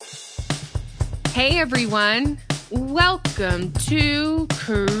Hey everyone, welcome to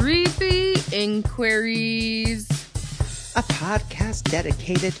Creepy Inquiries, a podcast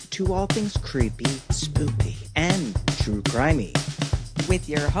dedicated to all things creepy, spooky, and true crimey. With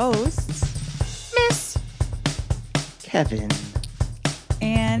your hosts, Miss Kevin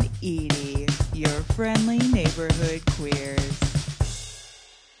and Edie, your friendly neighborhood queers.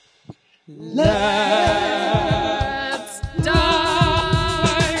 Let's dive!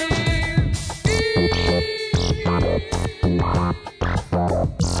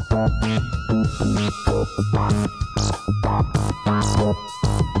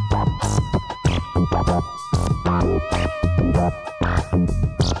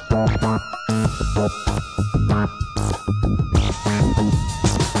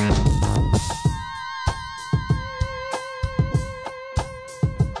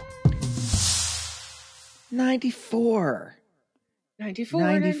 94.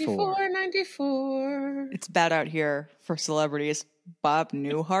 94. It's bad out here for celebrities. Bob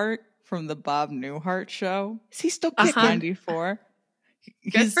Newhart from the Bob Newhart Show. Is he still kicking? 94.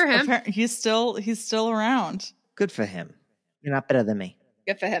 Good for him. He's still around. Good for him. You're not better than me.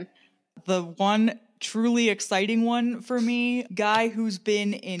 Good for him. The one truly exciting one for me, guy who's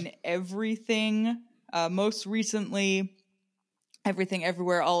been in everything, most recently, Everything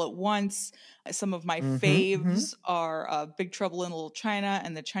Everywhere All at Once. Some of my faves are Big Trouble in Little China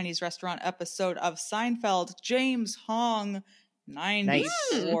and the Chinese restaurant episode of Seinfeld. James Hong,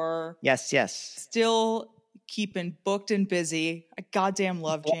 94. Yes. Still keeping booked and busy. I goddamn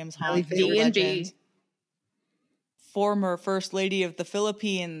love James Hong. He's a D&D. legend. Former First Lady of the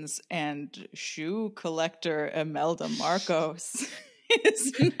Philippines and shoe collector Imelda Marcos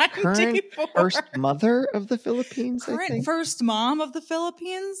is 94. Current first mother of the Philippines, I Current think. first mom of the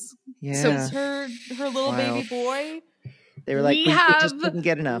Philippines. Yeah. So it's her little Wild. baby boy. They were like, We we have just didn't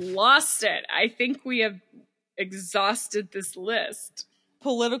get enough. Lost it. I think we have exhausted this list.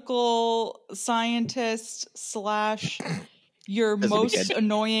 Political scientist / your This will be most good.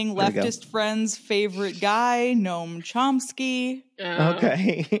 annoying Here we go. leftist friend's favorite guy, Noam Chomsky,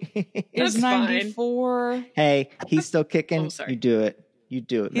 Okay. is That's fine. 94. Hey, he's still kicking. Oh, sorry. You do it. You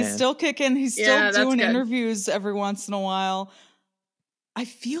do it, man. He's still kicking. He's Yeah, still that's doing good. interviews every once in a while. I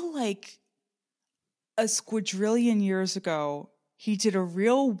feel like a squadrillion years ago, he did a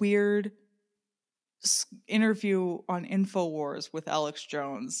real weird interview on InfoWars with Alex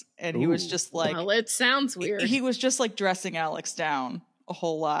Jones. And he was Ooh. just like, Well, it sounds weird. he was just like dressing Alex down a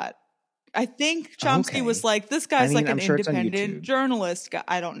whole lot. I think Chomsky Okay. was like, this guy's I mean, like an I'm sure it's on independent YouTube. journalist guy.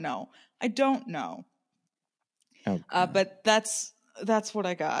 I don't know. Oh, But that's what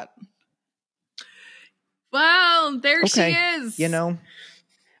I got. Well, there okay. she is. You know,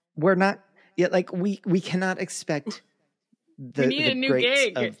 we're not yet. Like we cannot expect the, We need the a new greats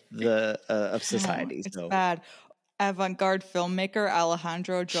gig. of the of society. No, it's so bad. Avant-garde filmmaker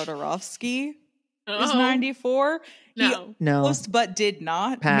Alejandro Jodorowsky Oh, is 94. No. no, Almost but did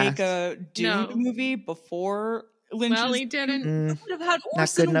not Pass. make a Dune No. movie before Lynch's. Well, he didn't. mm, Would have had not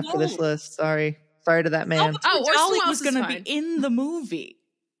Orson good enough for this Welles. list. Sorry to that man. Oh, Orson Dolly Welles was is going to fine. be in the movie,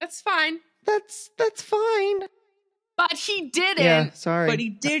 That's fine. That's fine. But he didn't. Yeah, sorry. but he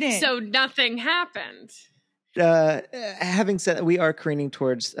didn't. So nothing happened. Having said that, we are careening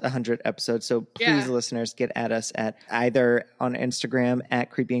towards 100 episodes, so please, Yeah. listeners, get at us at either on Instagram at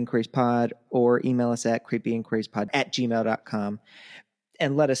Creepy Inquiries Pod or email us at creepyinquiriespod@gmail.com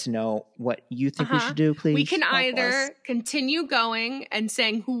and let us know what you think we should do, please. We can Help either us. continue going and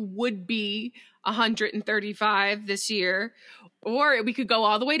saying who would be 135 this year, or we could go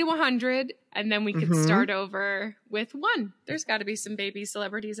all the way to 100 and then we could Mhm. start over with one. There's got to be some baby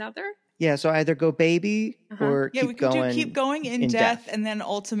celebrities out there. Yeah, so either go baby or Yeah, we keep could going. keep going in in depth, depth. and then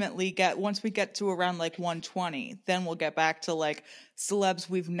ultimately once we get to around like 120, then we'll get back to like celebs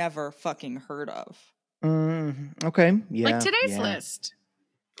we've never fucking heard of. Okay, yeah. Like today's yeah. list.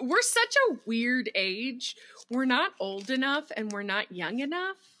 We're such a weird age. We're not old enough and we're not young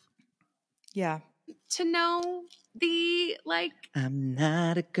enough Yeah. to know the like. I'm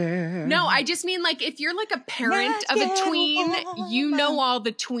not a girl. No, I just mean like if you're like a parent of a tween, you know all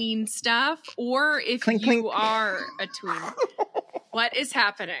the tween stuff, or if Clink, you clink. are a tween. What is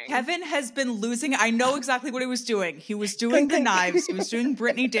happening? Kevin has been losing. I know exactly what he was doing. He was doing the knives. He was doing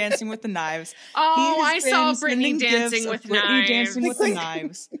Britney dancing with the knives. Oh, He I has saw been Britney sending dancing gifs of with Britney knives. dancing with the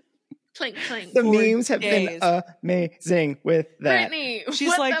knives. Clink, clink. The for memes have days. been amazing with that. Brittany, She's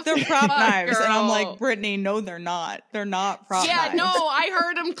what like, the they're prop fuck, knives. And I'm girl? like, Brittany, no, they're not. They're not prop Yeah, knives. no, I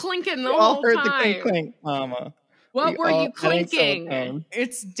heard him clinking the We all whole heard time. the clink clink, mama. What We were all- you that ain't clinking? silicone.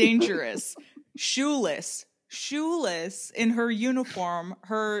 It's dangerous. Shoeless in her uniform.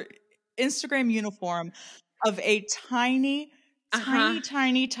 Her Instagram uniform of a tiny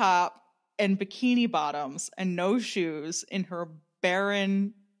top and bikini bottoms and no shoes in her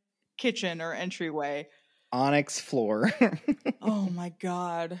barren kitchen or entryway. Onyx floor. Oh my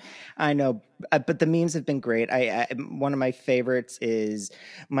God. I know, but the memes have been great. I one of my favorites is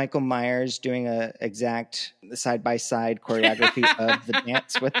Michael Myers doing a exact side-by-side choreography of the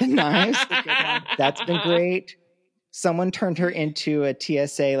dance with the knives. That's been great. Someone turned her into a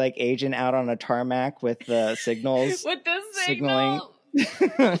TSA like agent out on a tarmac with the signals. With the signaling.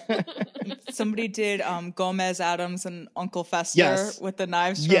 Somebody did Gomez Adams and Uncle Fester with the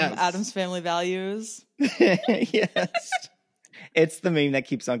knives from Adam's Family Values. Yes. It's the meme that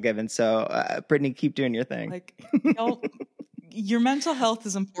keeps on giving. So, Brittany, keep doing your thing. Like, your mental health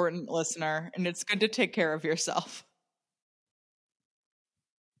is important, listener, and it's good to take care of yourself.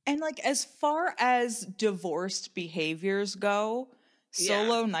 And like, as far as divorced behaviors go,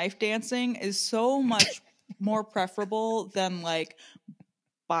 solo knife dancing is so much more preferable than like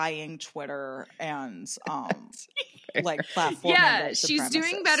buying Twitter and like platform. Yeah, she's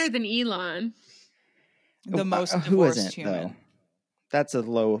doing better than Elon, the most divorced who isn't, human. Though? That's a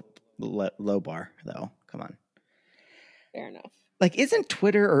low bar, though. Come on. Fair enough. Like, isn't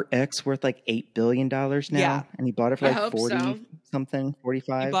Twitter or X worth like $8 billion now? Yeah. And he bought it for like 40 something,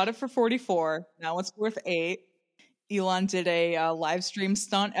 45. He bought it for 44. Now it's worth 8. Elon did a live stream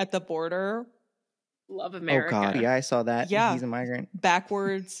stunt at the border. Love America. Oh God, yeah, I saw that. Yeah, he's a migrant.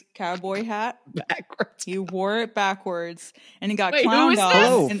 Backwards cowboy hat. Backwards. He wore it backwards, and he got clowned on.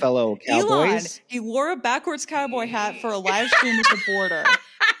 Hello, fellow cowboys. Elon, he wore a backwards cowboy hat for a live stream at the border.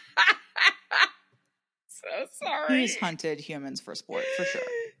 So sorry. He's hunted humans for sport, for sure.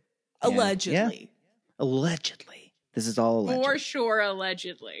 Allegedly. Yeah. Allegedly. This is all alleged. For sure,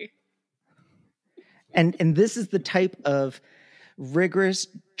 allegedly. And this is the type of rigorous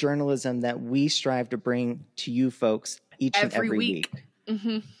journalism that we strive to bring to you folks each and every week.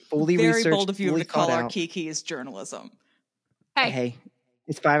 Mm-hmm. Fully Very researched, bold of you fully to call our out. Kiki's journalism. Hey,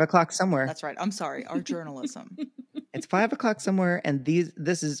 it's 5 o'clock somewhere. That's right. I'm sorry. Our journalism. It's 5 o'clock somewhere, and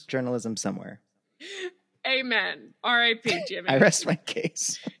this is journalism somewhere. Amen. R.I.P. Jimmy. I rest my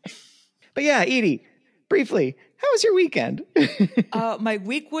case. But yeah, Edie, briefly, how was your weekend? My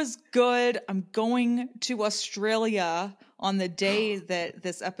week was good. I'm going to Australia on the day that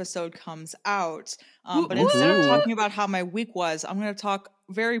this episode comes out. But instead of talking about how my week was, I'm going to talk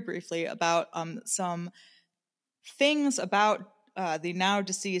very briefly about some things about the now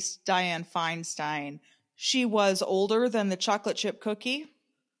deceased Dianne Feinstein. She was older than the chocolate chip cookie.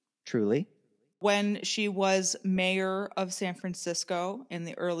 Truly. When she was mayor of San Francisco in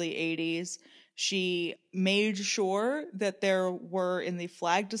the early 80s, she made sure that there were in the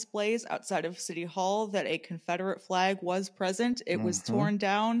flag displays outside of City Hall that a Confederate flag was present. It was torn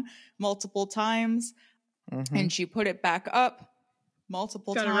down multiple times, and she put it back up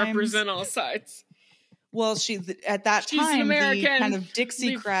multiple times. Gotta represent all sides. Well, at that She's time, an American. the kind of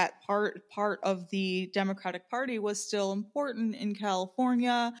Dixiecrat part of the Democratic Party was still important in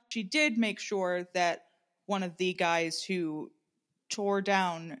California. She did make sure that one of the guys who tore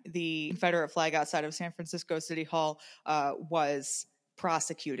down the Confederate flag outside of San Francisco City Hall was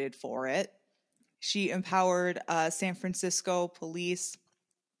prosecuted for it. She empowered San Francisco police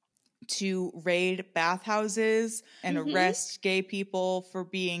to raid bathhouses and arrest gay people for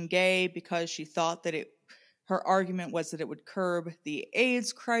being gay because she thought that her argument was that it would curb the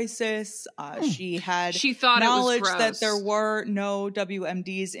AIDS crisis. She thought knowledge that there were no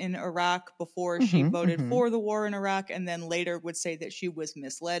WMDs in Iraq before she voted for the war in Iraq, and then later would say that she was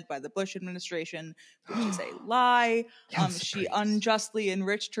misled by the Bush administration, which is a lie. She unjustly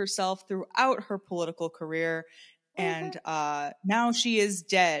enriched herself throughout her political career. And now she is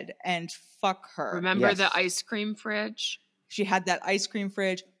dead, and fuck her. Remember the ice cream fridge? She had that ice cream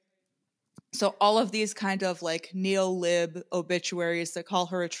fridge. So all of these kind of like neo-lib obituaries that call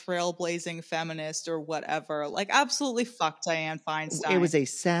her a trailblazing feminist or whatever, like absolutely fuck Dianne Feinstein. It was a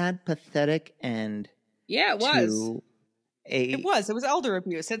sad, pathetic end. Yeah, it was. It was elder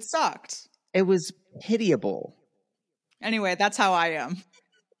abuse. It sucked. It was pitiable. Anyway, that's how I am.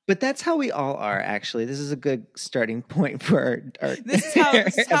 But that's how we all are, actually. This is a good starting point for our This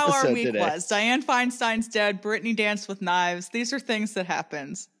is how our week was. Dianne Feinstein's dead. Brittany danced with knives. These are things that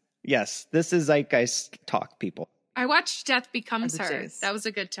happened. Yes, this is Zeitgeist talk, people. I watched Death Becomes Her. That was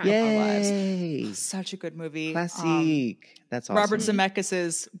a good time. Yay! Such a good movie. Classic. That's awesome. Robert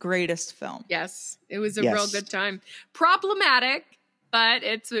Zemeckis' greatest film. Yes, it was a real good time. Problematic, but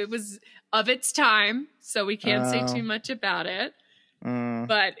it was of its time, so we can't say too much about it.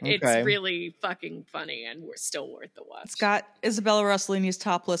 but it's okay. really fucking funny and we're still worth the watch. It's got Isabella Rossellini's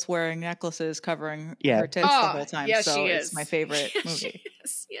topless wearing necklaces covering her tits the whole time. Yes, so she it's is. my favorite Yes, movie.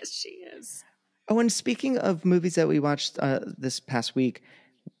 Yes, she is. Oh, and speaking of movies that we watched this past week,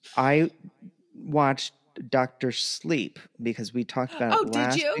 I watched Dr. Sleep because we talked about it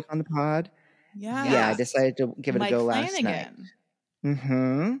last week on the pod. Yeah, I decided to give it a go last night.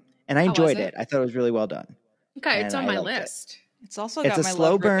 Mm-hmm. And I enjoyed it. I thought it was really well done. Okay, it's on my list. It's also got my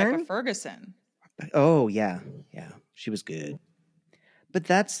love for Rebecca Ferguson. Oh, yeah. Yeah, she was good. But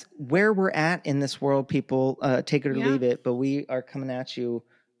that's where we're at in this world, people. Take it or leave it. But we are coming at you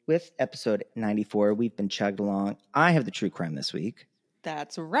with episode 94. We've been chugged along. I have the true crime this week.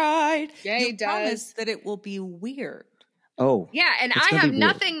 That's right. You promised that it will be weird. Oh. Yeah, and I have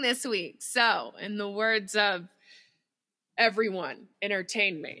nothing this week. So, in the words of everyone,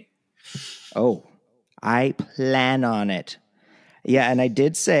 entertain me. Oh, I plan on it. Yeah, and I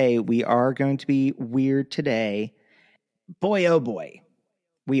did say we are going to be weird today. Boy, oh boy,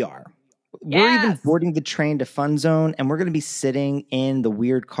 we are. We're even boarding the train to Fun Zone, and we're going to be sitting in the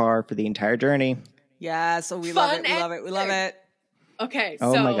weird car for the entire journey. Yeah, so we love it. We love it. We love it. Okay,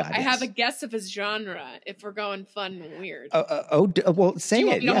 oh so my God, I have a guess of his genre if we're going fun and weird. Well, say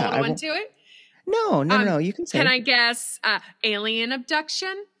it. Do you want me to hold on to it? No. You can say it. Can I guess alien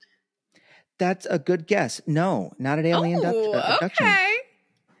abduction? That's a good guess. No, not an alien abduction. Okay.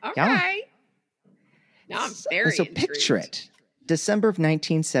 Yeah. Now I'm very So intrigued. picture it. December of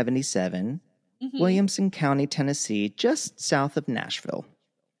 1977, Williamson County, Tennessee, just south of Nashville.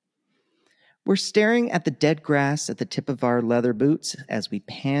 We're staring at the dead grass at the tip of our leather boots as we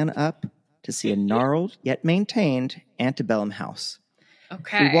pan up to see a gnarled yet maintained antebellum house.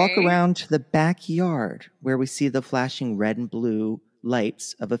 Okay. We walk around to the backyard where we see the flashing red and blue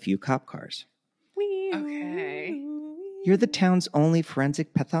lights of a few cop cars. Okay. You're the town's only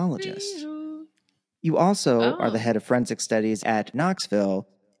forensic pathologist. You also are the head of forensic studies at Knoxville,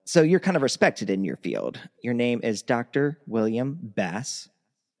 so you're kind of respected in your field. Your name is Dr. William Bass.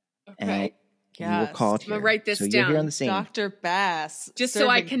 Okay. You were called here. I'm going to write this so down. You're here on the scene. Dr. Bass. Just so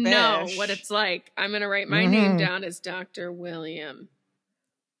I can know what it's like. I'm going to write my name down as Dr. William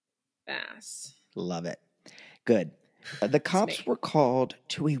Bass. Love it. Good. The cops were called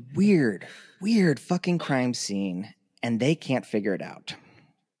to a weird fucking crime scene, and they can't figure it out.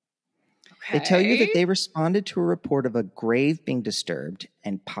 Okay. They tell you that they responded to a report of a grave being disturbed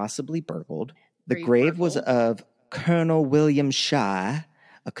and possibly burgled. The grave was of Colonel William Shy,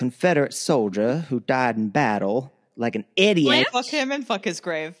 a Confederate soldier who died in battle like an idiot. Fuck him and fuck his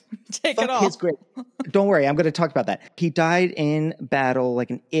grave. Take fuck it all. His grave. Don't worry, I'm going to talk about that. He died in battle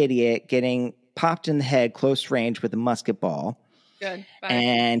like an idiot, getting popped in the head close range with a musket ball. Good. Bye.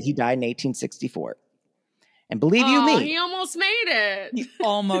 And he died in 1864. And believe you me, he almost made it. He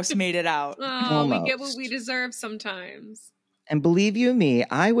almost made it out. We get what we deserve sometimes. And believe you me,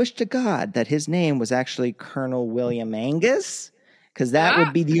 I wish to God that his name was actually Colonel William Angus, because that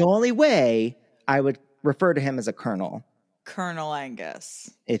would be the only way I would refer to him as a colonel. Colonel Angus.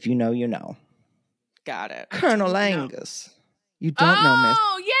 If you know, you know. Got it. Colonel Angus. You don't know, miss.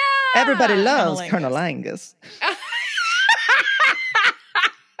 Oh, yeah. Everybody loves Colonel Angus.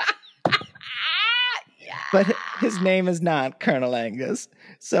 But his name is not Colonel Angus.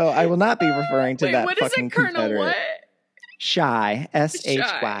 So I will not be referring to that what is fucking it, Colonel Confederate. what? Shy.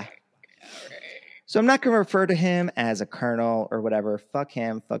 S-H-Y. So I'm not going to refer to him as a colonel or whatever. Fuck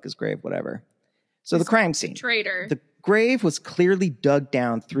him. Fuck his grave. Whatever. So the crime scene. Traitor. The grave was clearly dug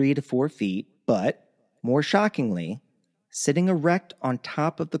down 3 to 4 feet, but more shockingly, sitting erect on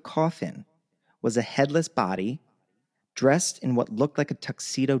top of the coffin was a headless body dressed in what looked like a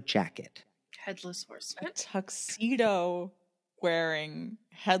tuxedo jacket. Headless horseman. A tuxedo wearing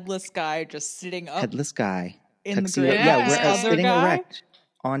headless guy just sitting up. Headless guy. In tuxedo. the grave. Yeah, we're Other sitting guy? erect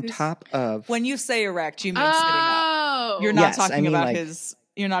on top of. When you say erect, you mean sitting up. You're not Yes, talking I mean, about like, his.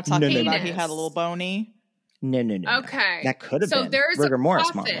 You're not talking no, about no. he had a little bony. No. Okay. That could have so been. there's Rigor a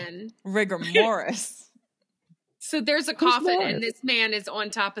Morris coffin. Rigor Morris. So there's a Who's coffin, Morris? and this man is on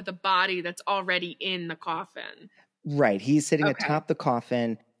top of the body that's already in the coffin. Right. He's sitting atop the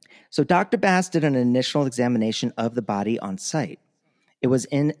coffin. So Dr. Bass did an initial examination of the body on site. It was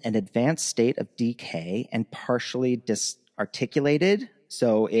in an advanced state of decay and partially disarticulated.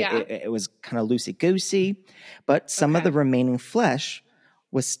 So it was kind of loosey-goosey. But some of the remaining flesh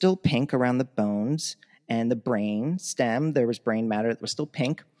was still pink around the bones and the brain stem. There was brain matter that was still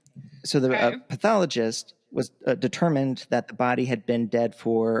pink. So the pathologist was determined that the body had been dead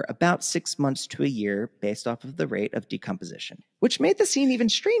for about 6 months to a year based off of the rate of decomposition, which made the scene even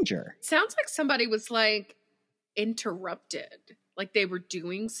stranger. Sounds like somebody was like interrupted. like they were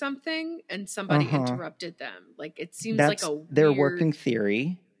doing something and somebody interrupted them. Like it seems That's like their working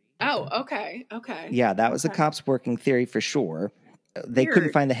theory. Oh, okay. Okay. Yeah, that was the cops' working theory for sure. They couldn't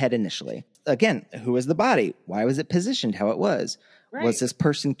Weird. find the head initially. Again, who was the body? Why was it positioned how it was? Right. Was this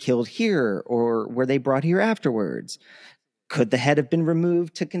person killed here, or were they brought here afterwards? Could the head have been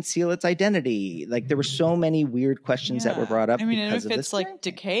removed to conceal its identity? Like there were so many weird questions that were brought up. I mean, because if of it's this like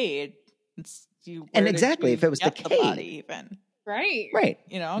decayed, and exactly if it was the decayed, body even right,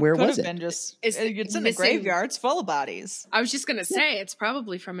 you know, where could was have it? been just It's in a graveyard. It's full of bodies. I was just gonna say it's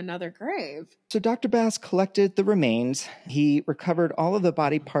probably from another grave. So Dr. Bass collected the remains. He recovered all of the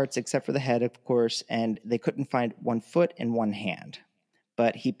body parts except for the head, of course, and they couldn't find one foot and one hand.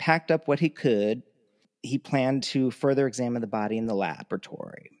 But he packed up what he could. He planned to further examine the body in the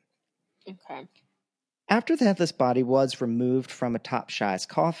laboratory. Okay. After the headless body was removed from atop Shy's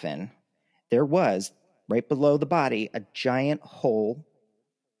coffin, there was, right below the body, a giant hole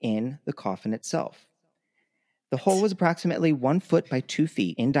in the coffin itself. The hole was approximately 1 foot by 2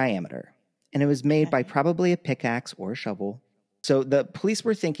 feet in diameter, and it was made by probably a pickaxe or a shovel. So the police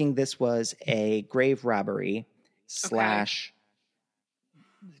were thinking this was a grave robbery /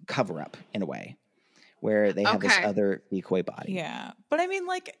 cover-up in a way, where they have this other decoy body. Yeah. But I mean,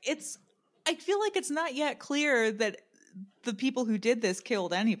 like, I feel like it's not yet clear that the people who did this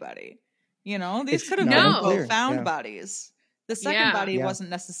killed anybody. You know, these could have been both found bodies. The second body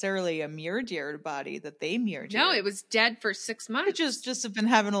wasn't necessarily a murdered body that they murdered. No, it was dead for 6 months. It just have been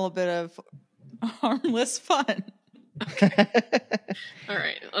having a little bit of harmless fun. All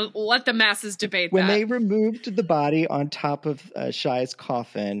right. Let the masses debate when that. They removed the body on top of Shy's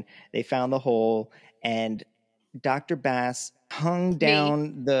coffin, they found the hole, and Dr. Bass hung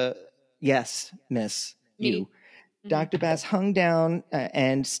down the... Yes, miss, you. Dr. Bass hung down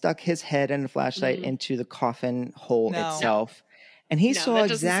and stuck his head and a flashlight into the coffin hole itself. And he saw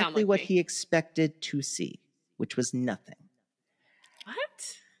exactly what he expected to see, which was nothing.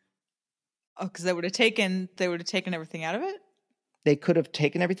 What? Oh, because they would have taken everything out of it? They could have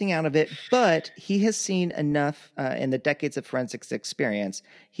taken everything out of it, but he has seen enough in the decades of forensics experience.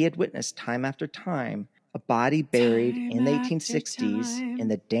 He had witnessed time after time a body buried in the 1860s in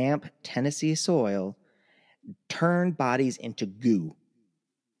the damp Tennessee soil turn bodies into goo.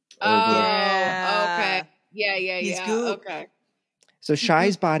 Okay. Yeah. He's goop. Okay. So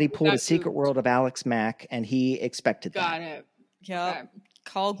Shy's body pulled a Secret World of Alex Mack, and he expected that. Got it. Yeah. Okay.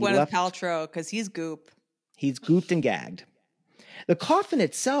 Call Gwyneth Paltrow, because he's goop. He's gooped and gagged. The coffin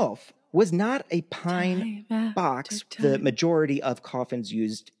itself was not a pine box, the majority of coffins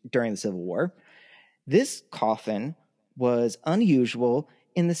used during the Civil War. This coffin was unusual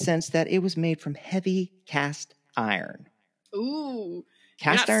in the sense that it was made from heavy cast iron. Ooh.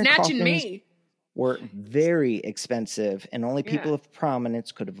 Cast iron snatching coffins me. were very expensive, and only people of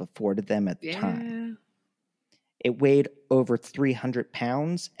prominence could have afforded them at the time. It weighed over 300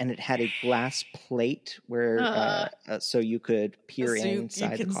 pounds, and it had a glass plate where so you could peer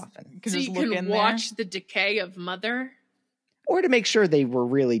inside the coffin. So you can watch the decay of Mother? Or to make sure they were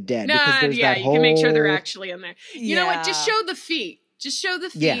really dead. No, because you can make sure they're actually in there. You know what? Just show the feet. Just show the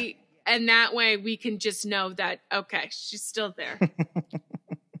feet. And that way we can just know that, okay, she's still there.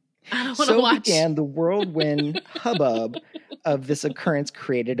 I don't want to watch. So began the whirlwind hubbub of this occurrence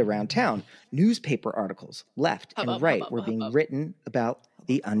created around town. Newspaper articles, left and right, were being written about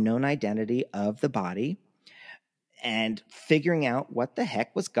the unknown identity of the body and figuring out what the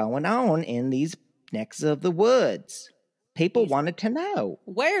heck was going on in these necks of the woods. People wanted to know.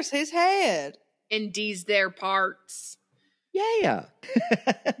 Where's his head? In these there parts. Yeah.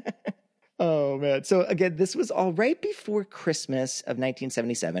 Oh, man. So, again, this was all right before Christmas of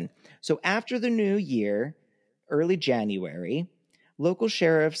 1977. So, after the new year, early January, local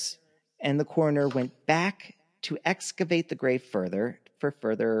sheriffs and the coroner went back to excavate the grave further for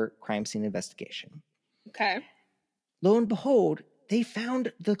further crime scene investigation. Okay. Lo and behold, they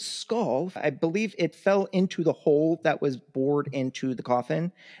found the skull. I believe it fell into the hole that was bored into the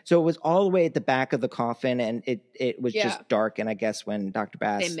coffin. So it was all the way at the back of the coffin, and it was just dark. And I guess when Dr.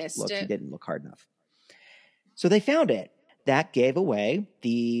 Bass looked, he didn't look hard enough. So they found it. That gave away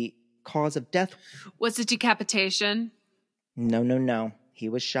the cause of death. Was it decapitation? No. He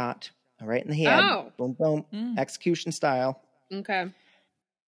was shot right in the head. Oh. Boom, boom. Execution style. Okay.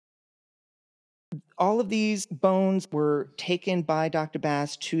 All of these bones were taken by Dr.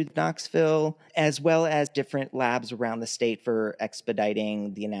 Bass to Knoxville, as well as different labs around the state for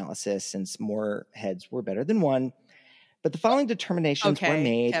expediting the analysis, since more heads were better than one. But the following determinations were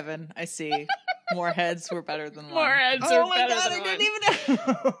made. Kevin, I see. More heads were better than one. More heads are better than one. I didn't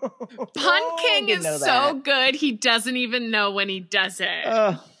even know. Pun King is so good, he doesn't even know when he does it.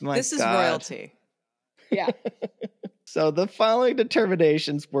 Oh, my God. This is royalty. Yeah. So the following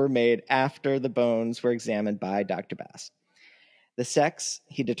determinations were made after the bones were examined by Dr. Bass. The sex,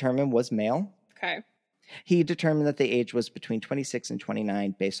 he determined, was male. Okay. He determined that the age was between 26 and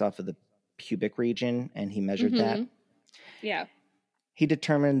 29 based off of the pubic region, and he measured that. Yeah. He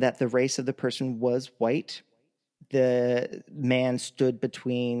determined that the race of the person was white. The man stood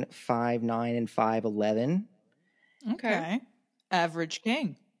between 5'9" and 5'11". Okay. Average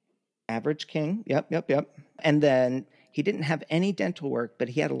king. Average king. Yep. And then he didn't have any dental work, but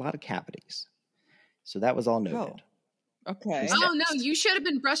he had a lot of cavities. So that was all noted. Oh. Okay. Oh, no, you should have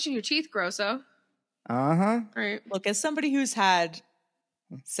been brushing your teeth, Grosso. Uh-huh. Right. Look, as somebody who's had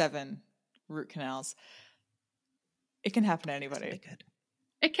 7 root canals, it can happen to anybody. Good.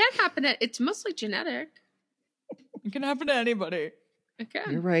 It can happen. It's mostly genetic. It can happen to anybody. It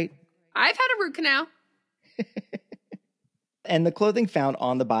can. You're right. I've had a root canal. And the clothing found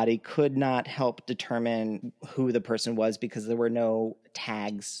on the body could not help determine who the person was because there were no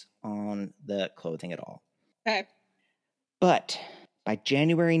tags on the clothing at all. Okay. But by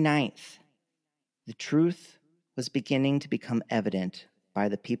January 9th, the truth was beginning to become evident by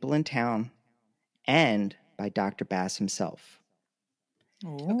the people in town and by Dr. Bass himself.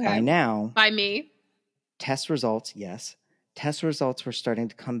 Okay. By now, By me. test results were starting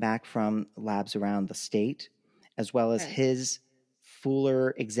to come back from labs around the state, as well as his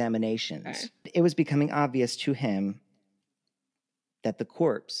fuller examinations. Okay. It was becoming obvious to him that the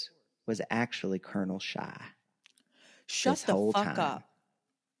corpse was actually Colonel Shah. Shut this the whole fuck time. up.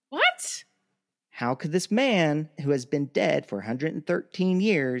 What? How could this man who has been dead for 113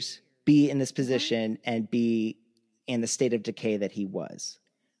 years be in this position and be in the state of decay that he was?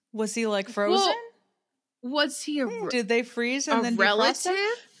 Was he like frozen? Well, was he Did they freeze and then relative?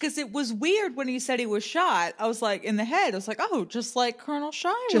 Because it was weird when he said he was shot. I was like, in the head, I was like, oh, just like Colonel Shai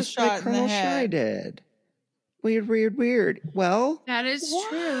was Just shot like in Colonel the Shai head. did. Weird. Well, That is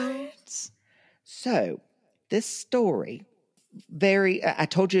true. so this story, I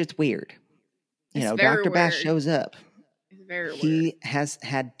told you it's weird. You know, very Dr. Bass weird. shows up. It's very weird. He has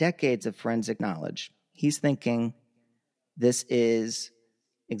had decades of forensic knowledge. He's thinking, this is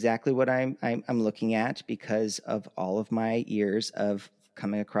exactly what I'm looking at because of all of my years of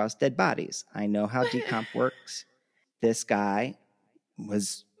coming across dead bodies. I know how decomp works. This guy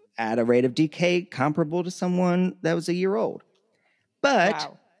was at a rate of decay comparable to someone that was a year old.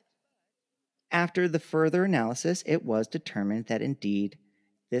 But after the further analysis, it was determined that indeed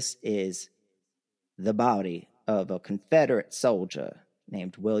this is the body of a Confederate soldier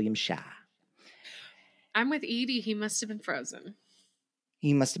named William Shah. I'm with Edie. He must have been frozen.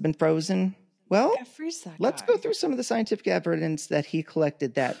 He must have been frozen. Well, Freeze that let's guy. go through some of the scientific evidence that he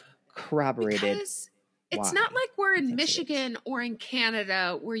collected that corroborated. Because it's not like we're in Michigan or in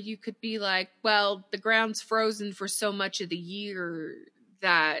Canada where you could be like, well, the ground's frozen for so much of the year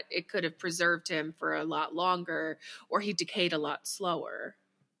that it could have preserved him for a lot longer, or he decayed a lot slower.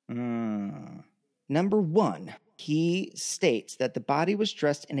 Number 1, he states that the body was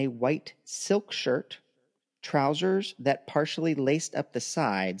dressed in a white silk shirt, trousers that partially laced up the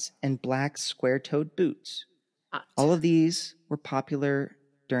sides, and black square-toed boots. All of these were popular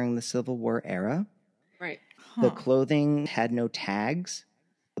during the Civil War era. Right. The clothing had no tags.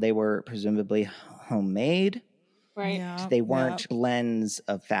 They were presumably homemade. Right. Yeah, They weren't blends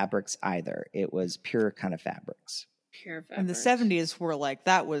of fabrics either. It was pure kind of fabrics. Pure fabric. And the 70s were like,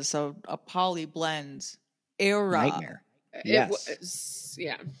 that was a poly blend era. Nightmare. It Yes. was,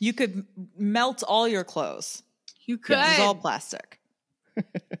 yeah. You could melt all your clothes. You could. It was all plastic.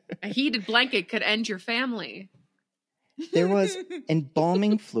 A heated blanket could end your family. There was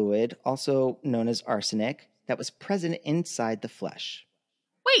embalming fluid, also known as arsenic, that was present inside the flesh.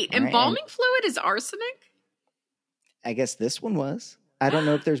 Wait, All right, embalming fluid is arsenic? I guess this one was. I don't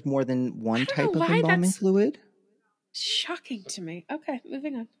know if there's more than one don't type know of why embalming that's- fluid. Shocking to me. Okay,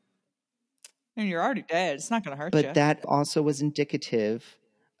 moving on. And you're already dead. It's not going to hurt But you. that also was indicative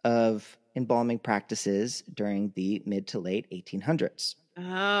of embalming practices during the mid to late 1800s.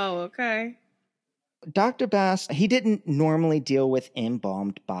 Oh, okay. Dr. Bass, he didn't normally deal with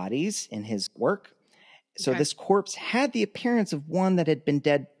embalmed bodies in his work. So Okay. this corpse had the appearance of one that had been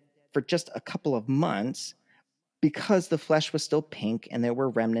dead for just a couple of months because the flesh was still pink and there were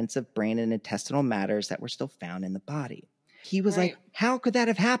remnants of brain and intestinal matters that were still found in the body. He was like, how could that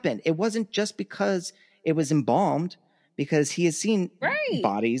have happened? It wasn't just because it was embalmed, because he has seen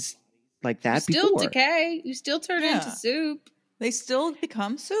bodies like that You still before. decay. You still turn into soup. They still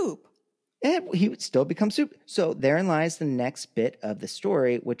become soup. he would still become soup. So therein lies the next bit of the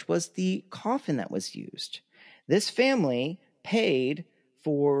story, which was the coffin that was used. This family paid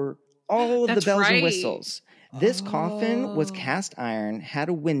for all of the That's bells and right. whistles. This coffin was Oh. cast iron, had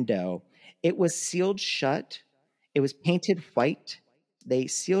a window. It was sealed shut. It was painted white. They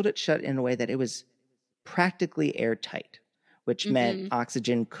sealed it shut in a way that it was practically airtight, which meant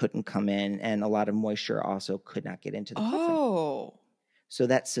oxygen couldn't come in, and a lot of moisture also could not get into the coffin. Oh. So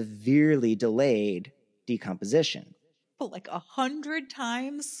that severely delayed decomposition. But like 100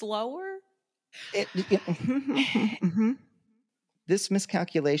 times slower? This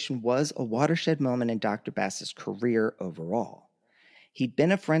miscalculation was a watershed moment in Dr. Bass's career overall. He'd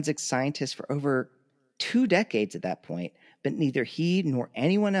been a forensic scientist for over 2 decades at that point, but neither he nor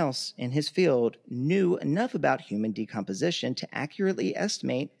anyone else in his field knew enough about human decomposition to accurately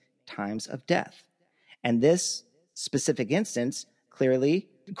estimate times of death. And this specific instance clearly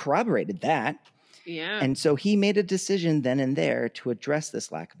corroborated that. Yeah. And so he made a decision then and there to address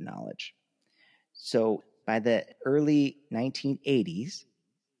this lack of knowledge. So by the early 1980s,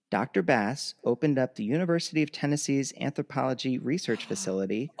 Dr. Bass opened up the University of Tennessee's Anthropology Research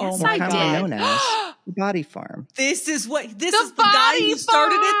Facility, Oh more my commonly God. known as the Body Farm. This is the guy who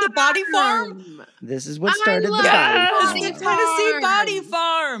started at the Body Farm. This is what I started the love Body the Farm. The Body Tennessee Farm. Body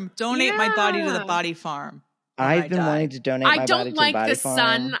Farm. Donate my body to the Yeah. Body Farm. when I I've been die. wanting to donate my I body don't to like the Body the Farm.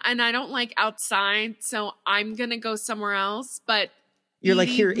 sun and I don't like outside, so I'm gonna go somewhere else. But You're like,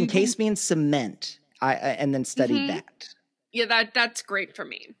 Edie, here, we encase will- me in cement, and then study Mhm. that. Yeah, that's great for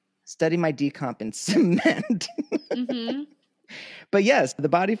me. Study my decomp in cement. hmm But yes, the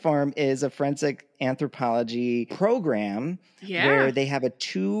Body Farm is a forensic anthropology program Yeah. where they have a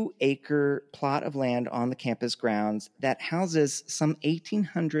 2-acre plot of land on the campus grounds that houses some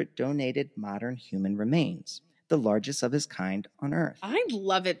 1,800 donated modern human remains, the largest of its kind on Earth. I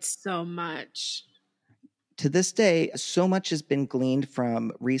love it so much. To this day, so much has been gleaned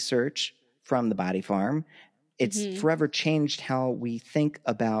from research from the Body Farm. It's Mhm. forever changed how we think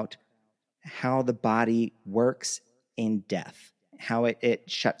about how the body works in death, how it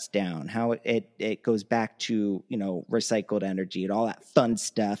shuts down, how it goes back to, recycled energy and all that fun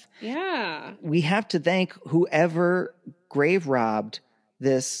stuff. Yeah. We have to thank whoever grave robbed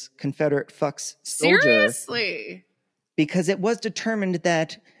this Confederate fucks soldier, Seriously. because it was determined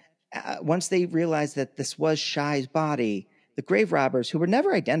that once they realized that this was Shai's body, the grave robbers, who were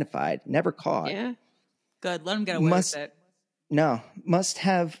never identified, never caught, Yeah. Good. Let him get away Must- with it. must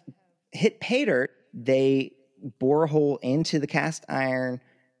have hit pay dirt. They bore a hole into the cast iron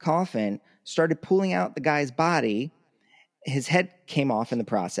coffin, started pulling out the guy's body. His head came off in the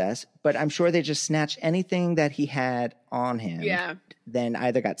process, but I'm sure they just snatched anything that he had on him. Yeah. Then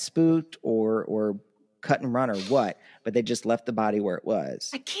either got spooked or cut and run or what, but they just left the body where it was.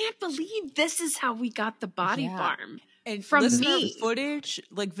 I can't believe this is how we got the Body Yeah. Farm. And From listener me. footage,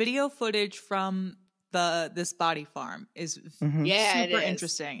 like video footage from this Body Farm is Mhm. Yeah, it super is.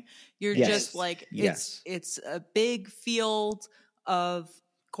 interesting. You're Yes. just like Yes. it's a big field of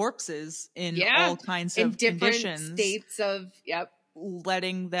corpses in Yeah. all kinds In of different conditions, states of, yep.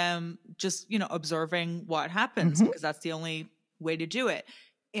 letting them just observing what happens Mhm. because that's the only way to do it.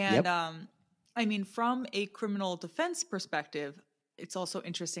 And I mean, from a criminal defense perspective, it's also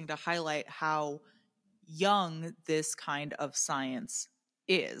interesting to highlight how young this kind of science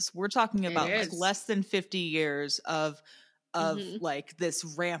is. We're talking It about like is. less than 50 years of Mhm. like this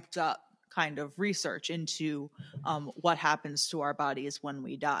ramped up kind of research into what happens to our bodies when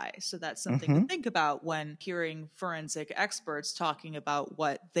we die. So that's something to think about when hearing forensic experts talking about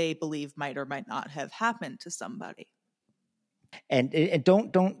what they believe might or might not have happened to somebody. And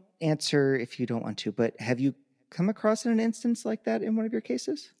don't answer if you don't want to, but have you come across an instance like that in one of your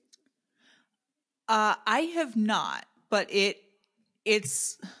cases? I have not, but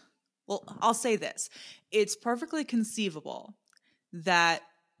it's well, I'll say this. It's perfectly conceivable that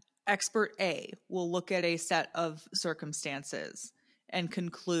expert A will look at a set of circumstances and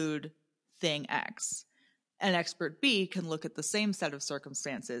conclude thing X. And expert B can look at the same set of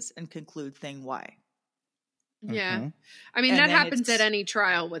circumstances and conclude thing Y. Yeah. Mhm. I mean, And that then happens it's- at any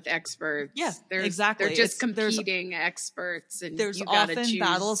trial with experts. Yeah, There's, exactly. They're just There's- competing experts, and There's you gotta often choose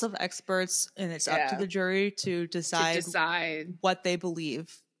battles of experts, and it's up to Yeah. the jury to to decide decide. what they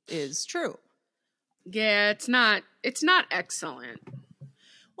believe is true. Yeah, it's not excellent.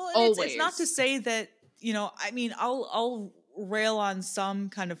 Well, and it's not Always. to say that, I mean, I'll rail on some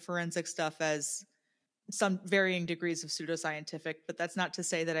kind of forensic stuff as some varying degrees of pseudoscientific, but that's not to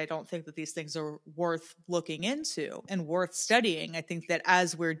say that I don't think that these things are worth looking into and worth studying. I think that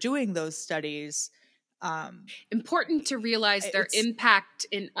as we're doing those studies, Important to realize their impact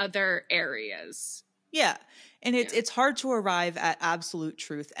in other areas. Yeah. And it's hard to arrive at absolute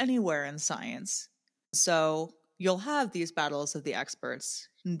truth anywhere in science. So you'll have these battles of the experts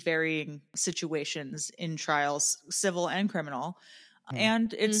in varying situations in trials, civil and criminal.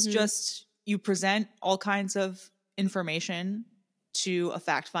 And it's just, you present all kinds of information to a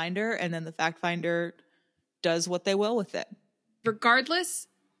fact finder, and then the fact finder does what they will with it. Regardless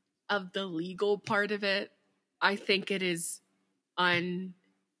of the legal part of it, I think it is unendingly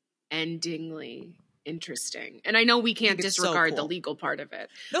interesting. And I know we can't disregard the legal part of it.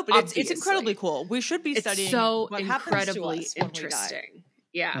 No, but it's incredibly cool. We should be studying so what incredibly happens to us interesting.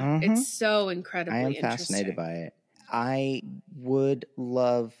 Yeah, it's so incredibly interesting. I am fascinated by it. I would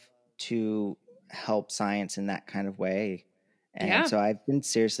love to help science in that kind of way. And so I've been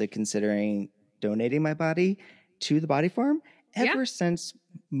seriously considering donating my body to the Body Farm ever since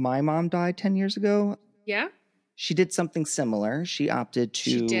my mom died 10 years ago. Yeah. She did something similar. She opted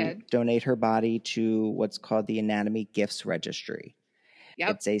to donate her body to what's called the Anatomy Gifts Registry. Yep.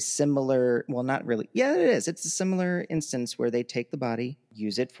 It's a similar, well, not really. Yeah, it is. It's a similar instance where they take the body,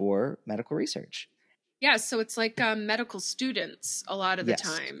 use it for medical research. Yeah, so it's like medical students a lot of the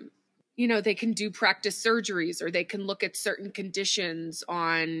time. You know, they can do practice surgeries, or they can look at certain conditions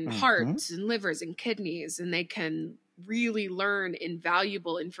on hearts and livers and kidneys, and they can really learn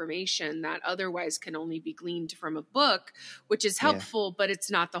invaluable information that otherwise can only be gleaned from a book, which is helpful, but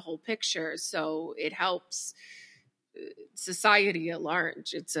it's not the whole picture. So it helps society at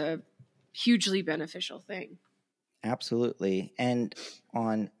large. It's a hugely beneficial thing. Absolutely. And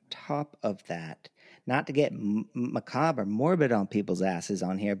on top of that, not to get macabre or morbid on people's asses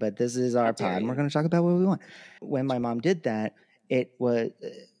on here, but this is our pod, and we're going to talk about what we want. When my mom did that, it was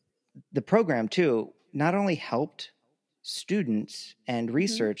the program too, not only helped students and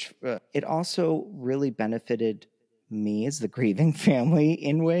research, it also really benefited me as the grieving family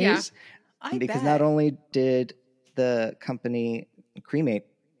in ways. Because not only did the company cremate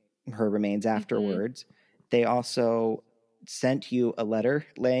her remains afterwards, they also sent you a letter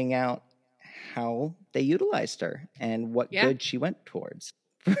laying out how they utilized her and what good she went towards.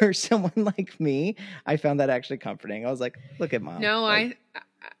 For someone like me, I found that actually comforting. I was like, look at mom. No, like,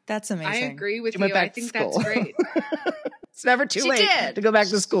 that's amazing. I agree with you. I think that's great. It's never too late to go back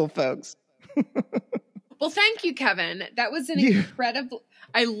to school, folks. Well, thank you, Kevin. That was an incredible...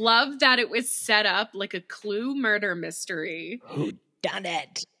 I love that it was set up like a Clue murder mystery. Who done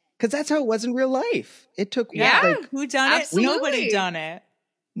it? Because that's how it was in real life. It took who done it? Nobody done it.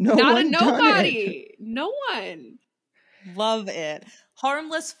 Nobody. No one. Love it.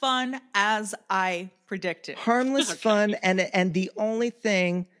 Harmless fun, as I predicted. Harmless fun, and the only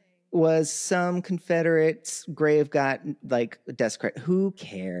thing was some Confederates' grave got like desecrated. Who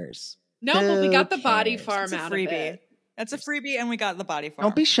cares? No, but we got the Body Farm out of it. That's a freebie, and we got the Body Farm.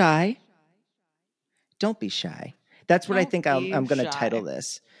 Don't be shy. Don't be shy. That's what I think I'm going to title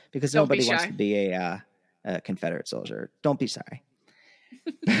this, because nobody wants to be a Confederate soldier. Don't be shy.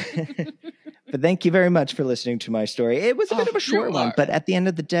 But thank you very much for listening to my story. It was a bit of a short one, but at the end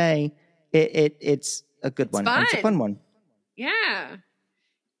of the day, it's a good one. It's a fun one. Yeah.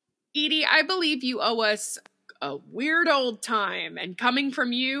 Edie, I believe you owe us a weird old time, and coming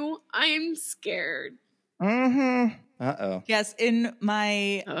from you, I'm scared. Uh-oh. Yes, in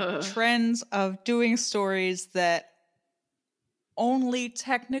my trends of doing stories that only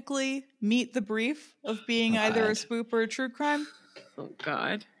technically meet the brief of being either a spoop or a true crime. Oh,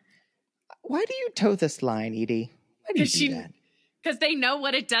 God. Why do you toe this line, Edie? Why do you do that? Because they know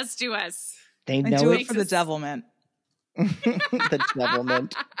what it does to us. They know I do it for the devilment. The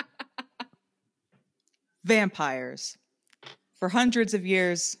devilment. Vampires. For hundreds of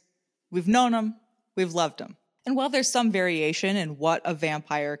years, we've known them, we've loved them. And while there's some variation in what a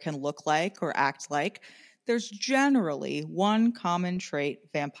vampire can look like or act like, there's generally one common trait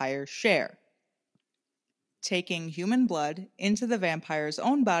vampires share: taking human blood into the vampire's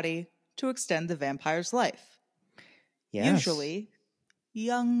own body to extend the vampire's life. Yes. Usually,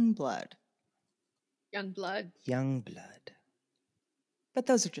 young blood. Young blood. Young blood. But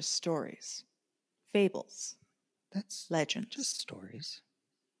those are just stories. Fables. That's legends. Just stories.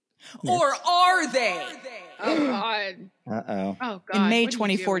 Or are they? Oh, God. Uh-oh. Oh, God. In May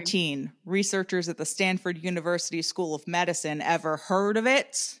 2014, researchers at the Stanford University School of Medicine, ever heard of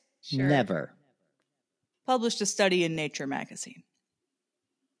it? Sure. Never. Published a study in Nature magazine.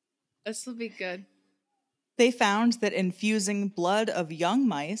 This will be good. They found that infusing blood of young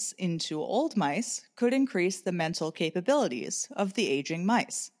mice into old mice could increase the mental capabilities of the aging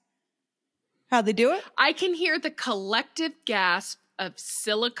mice. How'd they do it? I can hear the collective gasp of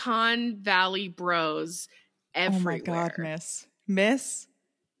Silicon Valley bros everywhere. Oh my God, Miss.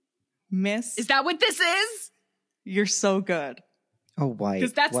 Is that what this is? You're so good. Oh, why?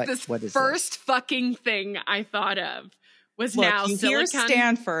 Because that's what the is first fucking thing I thought of was Look, now you Silicon. hear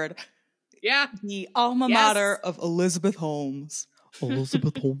Stanford, Yeah. the alma mater of Elizabeth Holmes. this?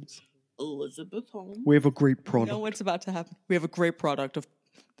 Elizabeth Holmes. Elizabeth Holmes. We have a great You product. know what's about to happen? We have a great product of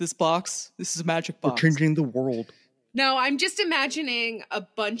this box. This is a magic We're box. changing the world. No, I'm just imagining a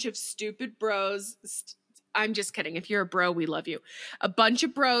bunch of stupid bros. I'm just kidding. If you're a bro, we love you. A bunch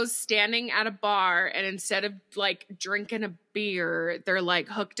of bros standing at a bar, and instead of like drinking a beer, they're like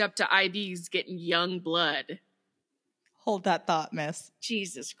hooked up to IVs getting young blood. Hold that thought, miss.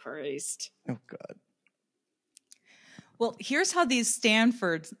 Jesus Christ. Oh, God. Well, here's how these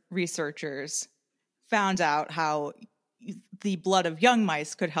Stanford researchers found out how the blood of young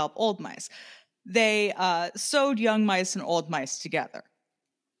mice could help old mice. They sewed young mice and old mice together.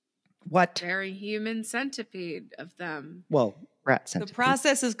 What? Very human centipede of them. Well, rat The centipede.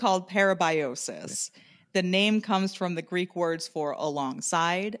 process is called parabiosis. The name comes from the Greek words for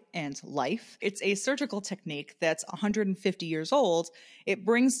alongside and life. It's a surgical technique that's 150 years old. It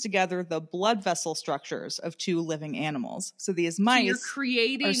brings together the blood vessel structures of two living animals. So these So you're mice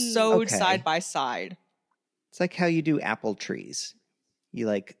creating. are sewed Okay. side by side. It's like how you do apple trees. You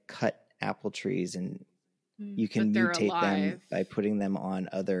like cut apple trees and you can But they're mutate them alive. by putting them on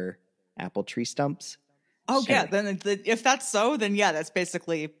other apple tree stumps. Oh, Sure. yeah. Then if that's so, then yeah, that's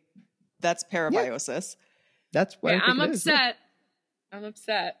parabiosis. That's what Yeah, I think I'm it is, yeah. upset. I'm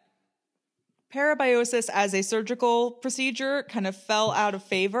upset. Parabiosis as a surgical procedure kind of fell out of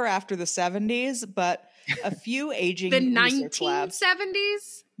favor after the 70s, but a few aging The research labs.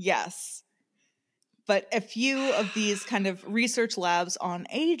 1970s? Yes. But a few of these kind of research labs on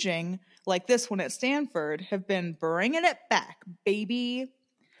aging, like this one at Stanford, have been bringing it back, baby.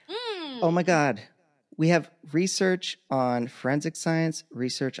 Oh my God. We have research on forensic science,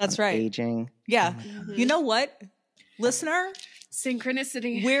 research That's on right. aging. Yeah. Oh my God. You know what, listener?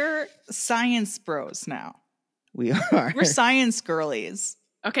 Synchronicity. We're science bros now. We are. We're science girlies.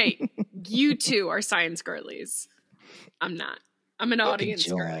 Okay, you two are science girlies. I'm not. I'm an audience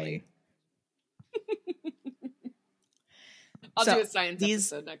Enjoy. girly. I'll So, do a science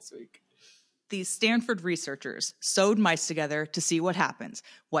these- episode next week. These Stanford researchers sewed mice together to see what happened.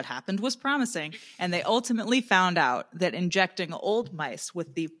 What happened was promising, and they ultimately found out that injecting old mice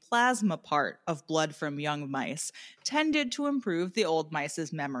with the plasma part of blood from young mice tended to improve the old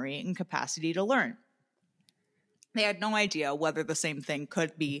mice's memory and capacity to learn. They had no idea whether the same thing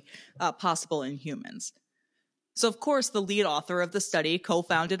could be possible in humans. So, of course, the lead author of the study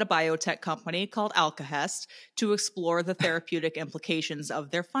co-founded a biotech company called Alkahest to explore the therapeutic implications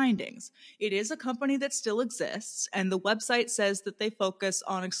of their findings. It is a company that still exists, and the website says that they focus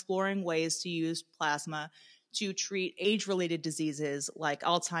on exploring ways to use plasma to treat age-related diseases like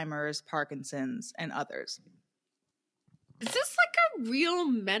Alzheimer's, Parkinson's, and others. Is this like a real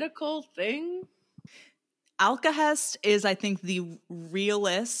medical thing? Alkahest is, I think, the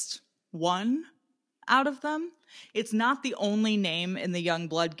realest one out of them. It's not the only name in the young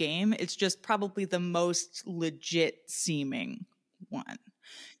blood game. It's just probably the most legit seeming one.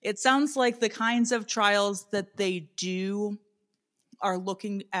 It sounds like the kinds of trials that they do are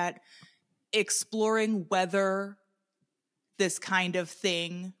looking at exploring whether this kind of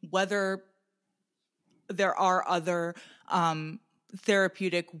thing, whether there are other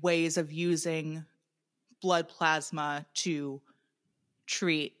therapeutic ways of using blood plasma to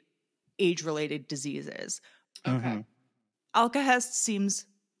treat age-related diseases. Okay. Mhm. Alkahest seems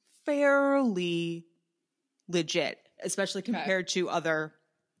fairly legit, especially compared to other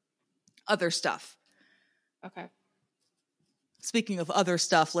stuff. Okay. Speaking of other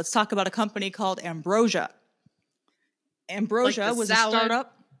stuff, let's talk about a company called Ambrosia. Ambrosia Like the was salad? a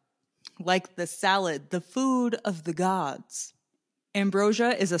startup like the salad, the food of the gods.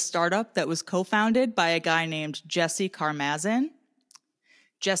 Ambrosia is a startup that was co-founded by a guy named Jesse Karmazin.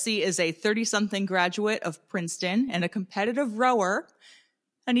 Jesse is a 30-something graduate of Princeton and a competitive rower,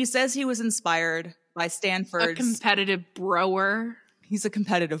 and he says he was inspired by A Stanford's... competitive brower. He's a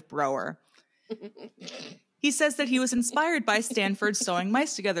competitive brower. He says that he was inspired by Stanford's Sewing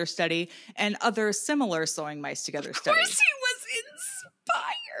Mice Together study and other similar Sewing Mice Together Of course studies. he was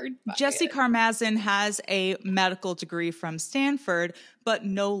inspired by Jesse it. Karmazin has a medical degree from Stanford, but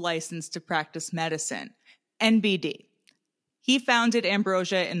no license to practice medicine. NBD. He founded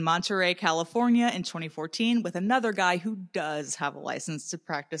Ambrosia in Monterey, California in 2014 with another guy who does have a license to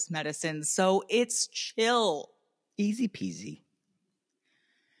practice medicine, so it's chill. Easy peasy.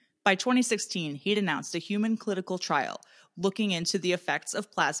 By 2016, he'd announced a human clinical trial looking into the effects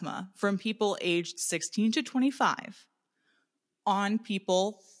of plasma from people aged 16 to 25 on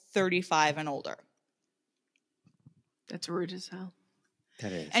people 35 and older. That's rude as hell.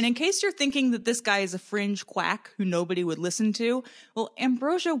 That is. And in case you're thinking that this guy is a fringe quack who nobody would listen to, well,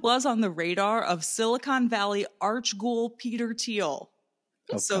 Ambrosia was on the radar of Silicon Valley arch ghoul Peter Thiel.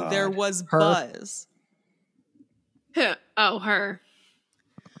 Oh, so God. there was Her? buzz. Oh, her.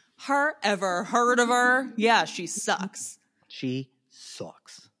 Her, ever heard of her? Yeah, she sucks. She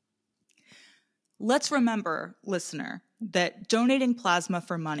sucks. Let's remember, listener, that donating plasma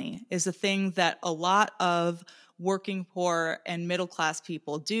for money is a thing that a lot of working poor and middle-class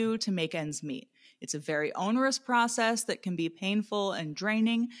people do to make ends meet. It's a very onerous process that can be painful and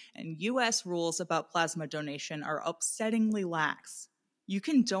draining, and U.S. rules about plasma donation are upsettingly lax. You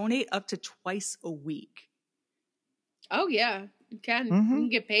can donate up to twice a week. Oh, yeah. You can. Mhm. You can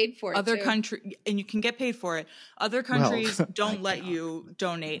get paid for it, Other too. country, and you can get paid for it. Other countries I don't let cannot. you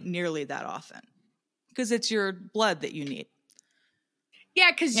donate nearly that often because it's your blood that you need.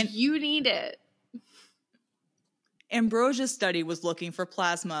 Yeah, because And- you need it. Ambrosia's study was looking for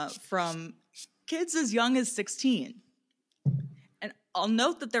plasma from kids as young as 16. And I'll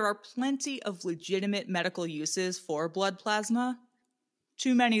note that there are plenty of legitimate medical uses for blood plasma.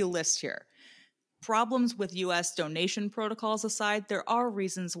 Too many to list here. Problems with U.S. donation protocols aside, there are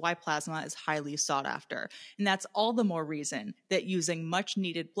reasons why plasma is highly sought after. And that's all the more reason that using much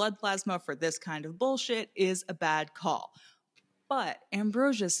needed blood plasma for this kind of bullshit is a bad call. But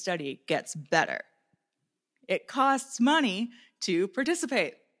Ambrosia's study gets better. It costs money to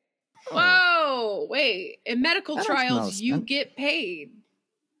participate. Whoa, wait. In medical That makes no trials, you sense. get paid.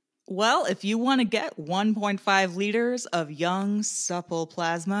 Well, if you want to get 1.5 liters of young, supple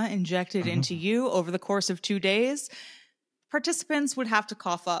plasma injected into you over the course of 2 days, participants would have to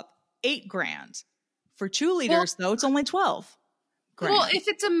cough up $8,000. For 2 liters, though, it's only 12 grand. Well, if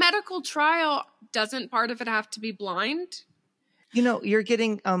it's a medical trial, doesn't part of it have to be blind? You know, you're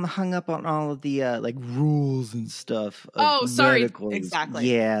getting hung up on all of the like rules and stuff. Of Oh, sorry. medicals. Exactly.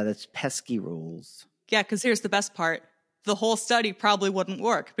 Yeah, that's pesky rules. Yeah, because here's the best part. The whole study probably wouldn't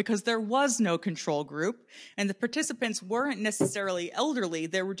work because there was no control group and the participants weren't necessarily elderly.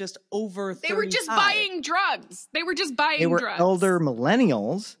 They were just over 35. They were just buying drugs. They were just buying They were drugs. elder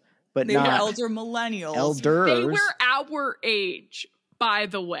millennials, but They were not elder millennials. elders. They were our age, by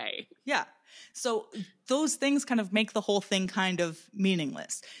the way. Yeah. So those things kind of make the whole thing kind of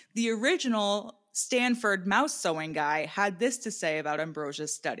meaningless. The original Stanford mouse sewing guy had this to say about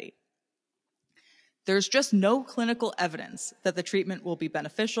Ambrosia's study. There's just no clinical evidence that the treatment will be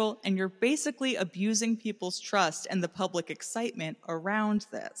beneficial, and you're basically abusing people's trust and the public excitement around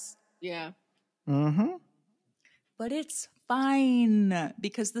this. Yeah. Mm-hmm. But it's fine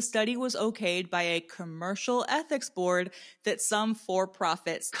because the study was okayed by a commercial ethics board that some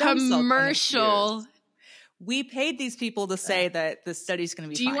for-profit stem cell clinics Commercial. use. We paid these people to say that the study's going to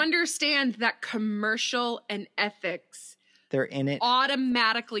be Do fine. you understand that commercial and ethics They're in it.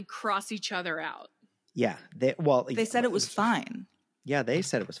 automatically cross each other out? Yeah. They said it was fine. Yeah, they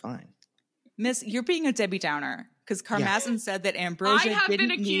said it was fine. Miss, you're being a Debbie Downer because Karmazin said that I Ambrosia have been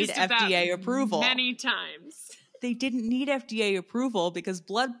didn't need accused of that FDA approval. many times. They didn't need FDA approval because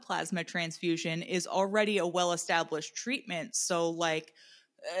blood plasma transfusion is already a well-established treatment. So,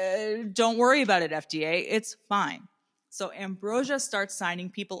 don't worry about it, FDA. It's fine. So Ambrosia starts signing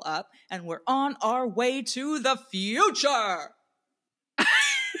people up, and we're on our way to the future.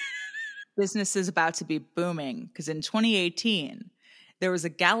 Business is about to be booming because in 2018, there was a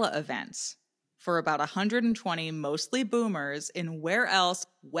gala event for about 120 mostly boomers in where else?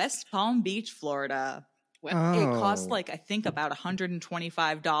 West Palm Beach, Florida. Well, It cost Oh. I think about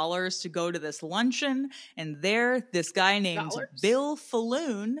 $125 to go to this luncheon. And there, this guy named Dollars? Bill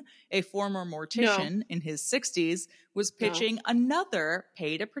Falloon, a former mortician in his 60s, was pitching another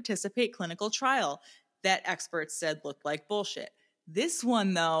pay-to-participate clinical trial that experts said looked like bullshit. This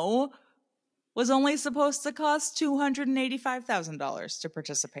one, though, was only supposed to cost $285,000 to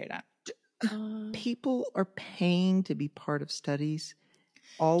participate in. People are paying to be part of studies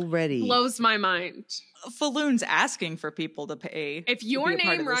already. blows my mind. Falloon's asking for people to pay. If to your be a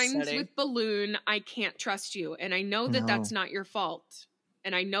part name of this rhymes study. with balloon, I can't trust you. And I know that that's No. not your fault.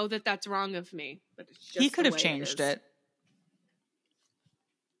 And I know that that's wrong of me. But it's just He could the have way changed is. it.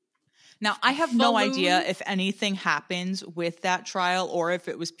 Now, I have no Falloon? idea if anything happened with that trial or if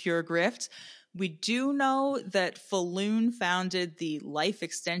it was pure grift, We do know that Falloon founded the Life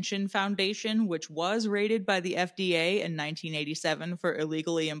Extension Foundation, which was raided by the FDA in 1987 for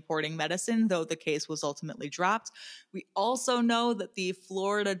illegally importing medicine, though the case was ultimately dropped. We also know that the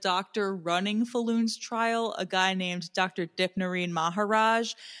Florida doctor running Falloon's trial, a guy named Dr. Dipnarine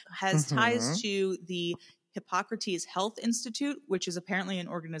Maharaj, has ties to the Hippocrates Health Institute, which is apparently an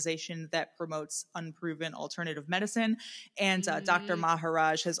organization that promotes unproven alternative medicine. And Dr.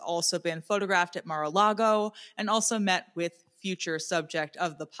 Maharaj has also been photographed at Mar-a-Lago and also met with future subject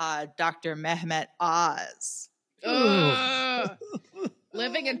of the pod, Dr. Mehmet Oz.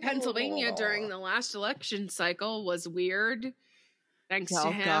 Living in Pennsylvania during the last election cycle was weird. Thanks to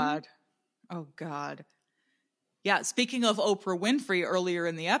him. Oh, God. Yeah, speaking of Oprah Winfrey earlier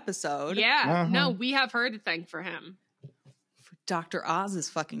in the episode. Yeah, no, we have her to thank for him. For Dr. Oz's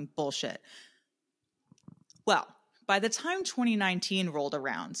fucking bullshit. Well, by the time 2019 rolled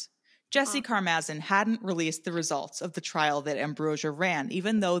around, Jesse Karmazin hadn't released the results of the trial that Ambrosia ran,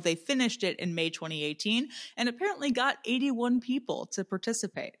 even though they finished it in May 2018 and apparently got 81 people to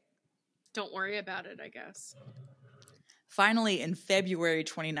participate. Don't worry about it, I guess. Finally, in February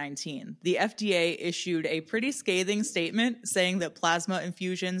 2019, the FDA issued a pretty scathing statement saying that plasma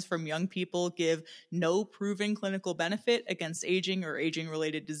infusions from young people give no proven clinical benefit against aging or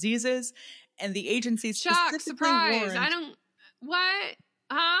aging-related diseases. And the agency specifically warned... I don't... What?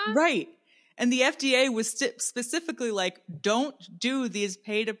 Huh? Right. And the FDA was specifically like, don't do these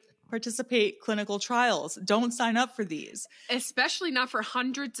pay-to-participate clinical trials. Don't sign up for these. Especially not for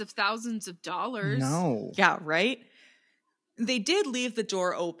hundreds of thousands of dollars. No. Yeah, right? They did leave the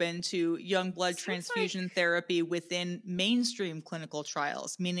door open to young blood transfusion therapy within mainstream clinical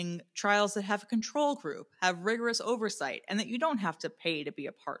trials, meaning trials that have a control group, have rigorous oversight, and that you don't have to pay to be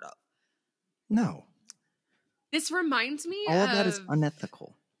a part of. No. This reminds me All of that is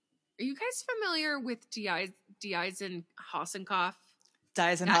unethical. Are you guys familiar with Diazen Hasselhoff?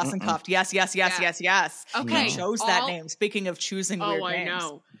 Diazen Hasselhoff. Yes. Okay. He chose that name. Speaking of choosing weird names. I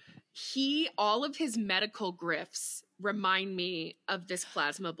know. All of his medical grifts remind me of this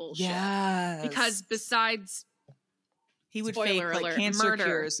plasma bullshit. Yes. Because besides, he would fake like cancer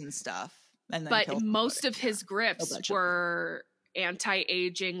cures and stuff. But most of his grifts were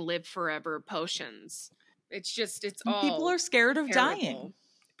anti-aging, live forever potions. It's all people are scared of dying.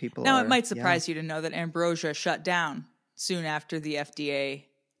 It might surprise you to know that Ambrosia shut down soon after the FDA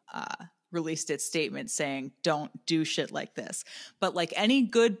released its statement saying, don't do shit like this. But like any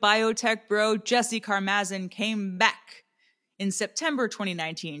good biotech bro, Jesse Karmazin came back in September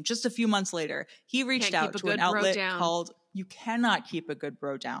 2019, just a few months later. He reached out to an outlet called, you cannot keep a good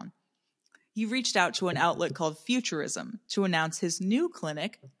bro down. He reached out to an outlet called Futurism to announce his new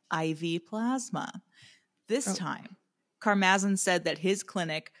clinic, IV Plasma. This time, Karmazin said that his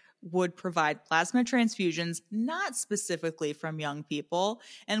clinic would provide plasma transfusions not specifically from young people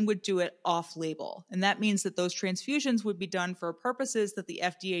and would do it off-label. And that means that those transfusions would be done for purposes that the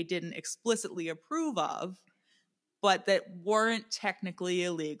FDA didn't explicitly approve of, but that weren't technically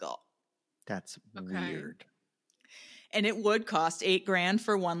illegal. That's weird. And it would cost $8,000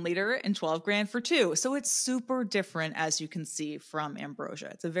 for 1 liter and $12,000 for 2. So it's super different, as you can see from Ambrosia.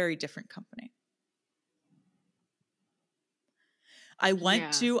 It's a very different company. I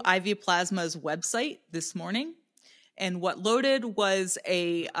went to IV Plasma's website this morning, and what loaded was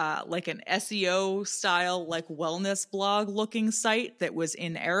a like an SEO style, like wellness blog looking site that was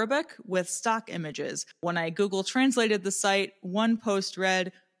in Arabic with stock images. When I Google translated the site, one post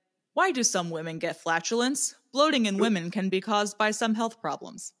read, "Why do some women get flatulence? Bloating in women can be caused by some health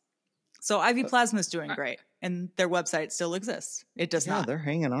problems." So IV Plasma is doing great, and their website still exists. It does not. Yeah, they're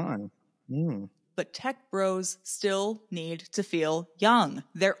hanging on. But tech bros still need to feel young.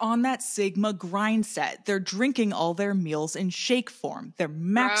 They're on that Sigma grind set. They're drinking all their meals in shake form. They're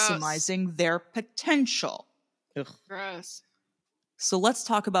maximizing their potential. Ugh. Gross. So let's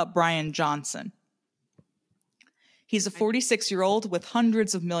talk about Brian Johnson. He's a 46-year-old with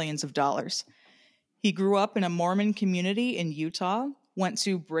hundreds of millions of dollars. He grew up in a Mormon community in Utah, went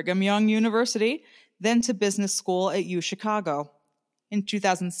to Brigham Young University, then to business school at UChicago. In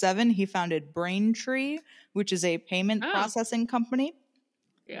 2007, he founded Braintree, which is a payment processing company.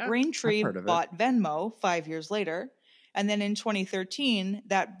 Yeah. Braintree bought Venmo 5 years later. And then in 2013,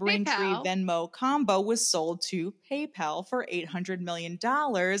 that Braintree-Venmo combo was sold to PayPal for $800 million.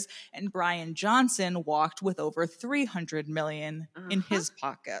 And Brian Johnson walked with over $300 million in his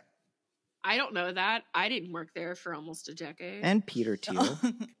pocket. I don't know that. I didn't work there for almost a decade. And Peter Thiel.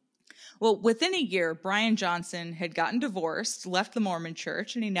 Well, within a year, Brian Johnson had gotten divorced, left the Mormon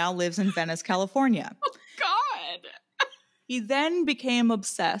church, and he now lives in Venice, California. Oh, God. He then became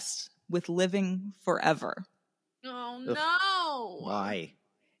obsessed with living forever. Oh, Ugh. no. Why?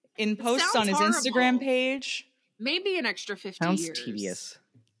 In posts on sounds his Instagram horrible. page, Maybe an extra 50 Sounds years. tedious.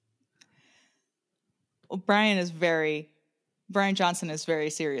 well, Brian Johnson is very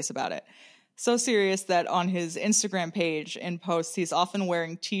serious about it. So serious that on his Instagram page in posts, he's often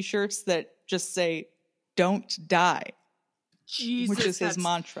wearing t-shirts that just say, "Don't die," Jesus, which is his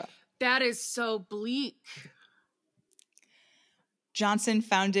mantra. That is so bleak. Johnson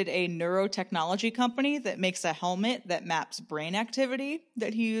founded a neurotechnology company that makes a helmet that maps brain activity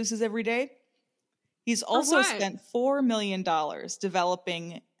that he uses every day. He's also what? spent $4 million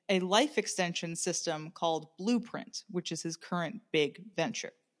developing a life extension system called Blueprint, which is his current big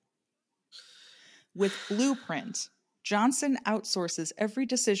venture. With Blueprint, Johnson outsources every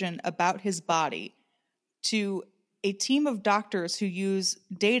decision about his body to a team of doctors who use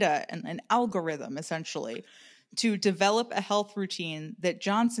data and an algorithm, essentially, to develop a health routine that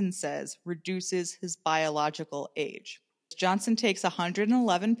Johnson says reduces his biological age. Johnson takes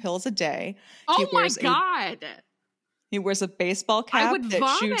 111 pills a day. Oh my God. He wears a baseball I cap would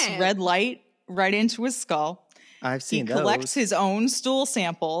that shoots vomit. red light right into his skull. I've He seen collects those. his own stool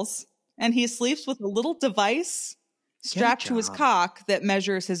samples, and he sleeps with a little device strapped to his job. cock that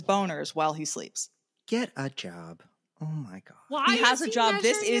measures his boners while he sleeps. Get a job. Oh my God. Why He has is a job.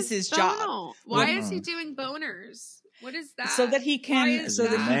 This measuring is his job. bonal? Why Mm-mm. is he doing boners? What is that? So that he Why can is so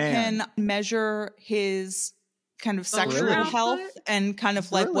that he Man. can measure his kind of Boner sexual output? health and kind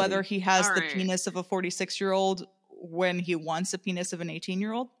of like Really? whether he has All the right. penis of a 46-year-old when he wants a penis of an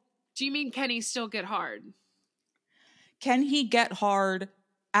 18-year-old. Do you mean can he still get hard? Can he get hard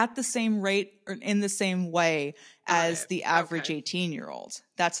at the same rate or in the same way as Got it. the average Okay. 18-year-old?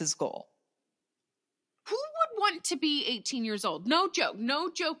 That's his goal. Who would want to be 18 years old? No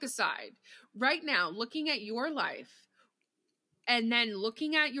joke aside. Right now, looking at your life and then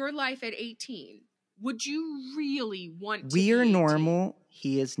looking at your life at 18, would you really want to We are be 18? normal.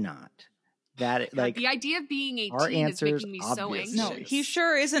 He is not. That God, like the idea of being 18 our is answer's making me so obvious. anxious. No, he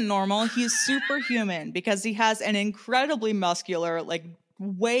sure isn't normal. He's superhuman because he has an incredibly muscular, like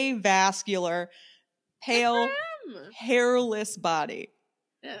way vascular, pale, Him. hairless body.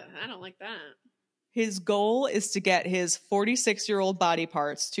 Ugh, I don't like that. His goal is to get his 46-year-old body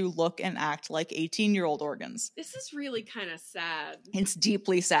parts to look and act like 18-year-old organs. This is really kind of sad. It's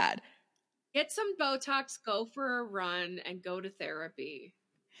deeply sad. Get some Botox, go for a run, and go to therapy.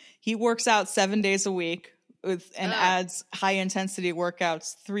 He works out 7 days a week and Ugh. adds high-intensity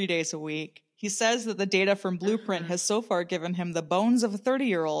workouts 3 days a week. He says that the data from Blueprint has so far given him the bones of a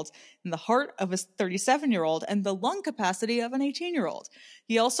 30-year-old and the heart of a 37-year-old and the lung capacity of an 18-year-old.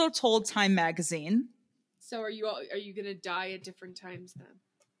 He also told Time magazine, So are you going to die at different times then?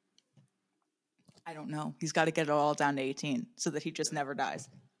 I don't know, he's got to get it all down to 18 so that he just never dies.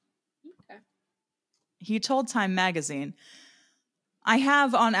 Okay. He told Time magazine, I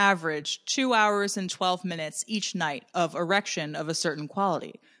have on average 2 hours and 12 minutes each night of erection of a certain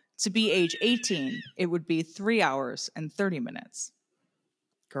quality. To be age 18, it would be 3 hours and 30 minutes.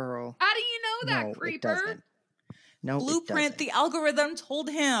 girl. How do you know that, No, creeper? it doesn't. No, Blueprint, it the doesn't. algorithm told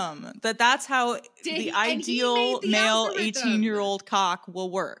him that that's how And the he ideal made the male algorithm. 18-year-old cock will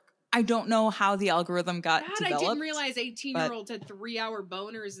work. I don't know how the algorithm got God, developed. I didn't realize 18-year-olds had 3-hour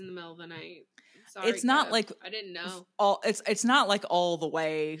boners in the middle of the night. Sorry, It's not Kev. like I didn't know. it's not like all the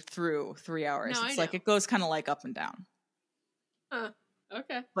way through 3 hours. No, I It's like know. it goes kind of like up and down. Huh.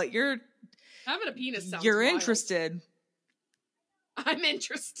 Okay. But you're Having a penis sounds you're wild. interested. I'm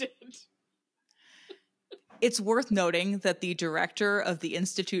interested. It's worth noting that the director of the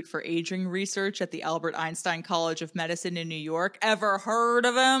Institute for Aging Research at the Albert Einstein College of Medicine in New York, ever heard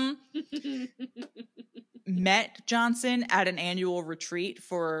of him? Met Johnson at an annual retreat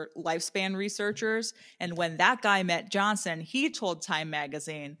for lifespan researchers. And when that guy met Johnson, he told Time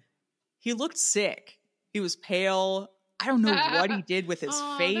magazine he looked sick. He was pale. I don't know what he did with his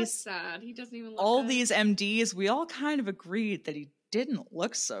That's face. sad. He doesn't even look All good. these MDs, we all kind of agreed that he didn't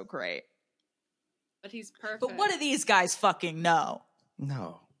look so great. But he's perfect. But what do these guys fucking know?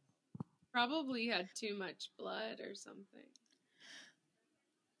 No. Probably had too much blood or something.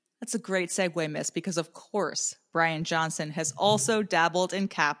 That's a great segue, miss, because of course Brian Johnson has also dabbled in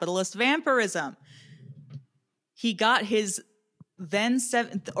capitalist vampirism. He got his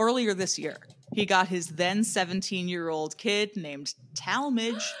earlier this year, he got his then 17-year-old kid named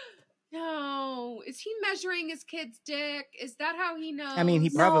Talmadge. No. Is he measuring his kid's dick? Is that how he knows? I mean, he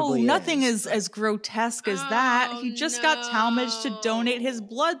probably No, nothing is, as grotesque as that. He just got Talmadge to donate his no.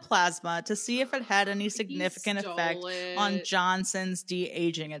 blood plasma to see if it had any He significant stole effect on it. Johnson's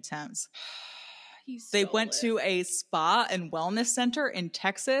de-aging attempts. They went to a spa and wellness center in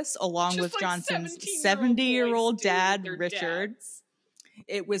Texas along with like Johnson's 17-year-old 70-year-old boys do with dad, their Richard. dads.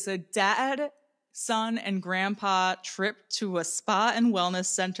 It was a dad, son, and grandpa trip to a spa and wellness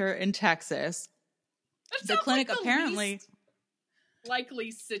center in Texas. That The sounds clinic like the apparently... least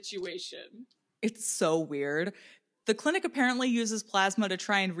likely situation. It's so weird. The clinic apparently uses plasma to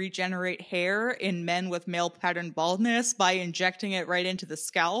try and regenerate hair in men with male pattern baldness by injecting it right into the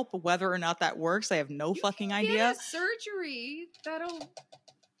scalp. Whether or not that works, I have no fucking idea. Get a surgery that'll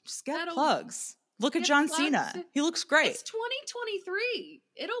just get plugs. Look at John Cena. He looks great. It's 2023.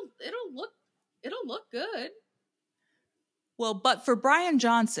 It'll look good. Well, but for Brian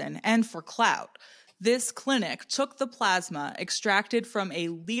Johnson and for clout, this clinic took the plasma extracted from a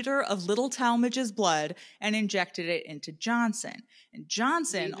liter of little Talmadge's blood and injected it into Johnson. And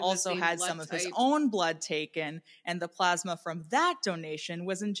Johnson also had some of his own blood taken, and the plasma from that donation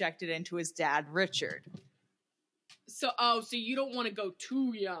was injected into his dad, Richard. So you don't want to go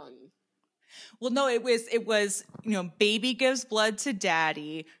too young. Well, no, it was, baby gives blood to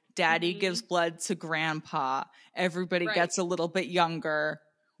daddy, daddy gives blood to grandpa. Everybody gets a little bit younger.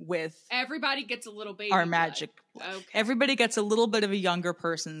 Everybody gets a little baby our blood. Magic blood. Okay. Everybody gets a little bit of a younger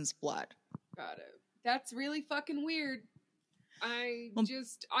person's blood. Got it. That's really fucking weird. I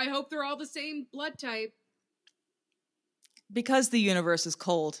hope they're all the same blood type. Because the universe is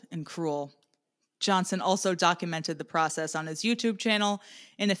cold and cruel, Johnson also documented the process on his YouTube channel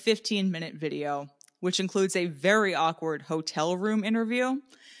in a 15-minute video, which includes a very awkward hotel room interview.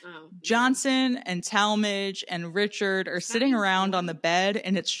 Oh, Johnson and Talmadge and Richard are sitting around on the bed,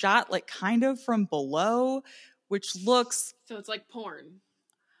 and it's shot like kind of from below, which looks... So it's like porn.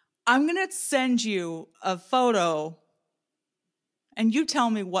 I'm going to send you a photo, and you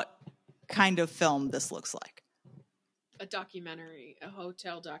tell me what kind of film this looks like. A documentary, a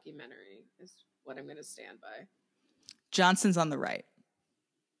hotel documentary is what I'm going to stand by. Johnson's on the right.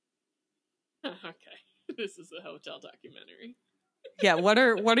 Okay. This is a hotel documentary. Yeah, what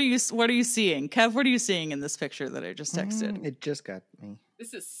are you seeing? Kev, what are you seeing in this picture that I just texted? It just got me.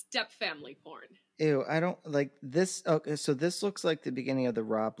 This is step family porn. Ew, I don't like this. Okay, so this looks like the beginning of the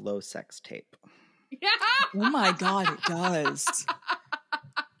Rob Lowe sex tape. Yeah. Oh my god, it does.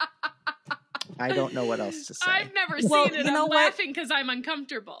 I don't know what else to say. I've never seen it. I'm laughing because I'm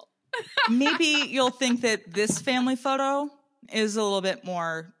uncomfortable. Maybe you'll think that this family photo is a little bit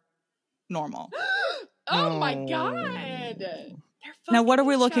more normal. Oh my god. Now, what are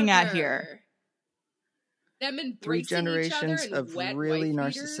we looking at here? Them embracing 3 generations each other of wet really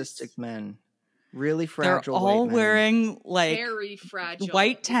narcissistic men. Really fragile. They're all white men. wearing like very fragile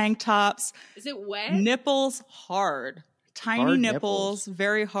white tank tops. Is it wet? Nipples hard. Tiny hard nipples,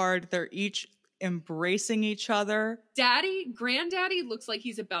 very hard. They're each embracing each other. Granddaddy looks like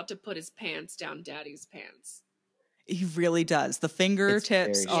he's about to put his pants down daddy's pants. He really does. The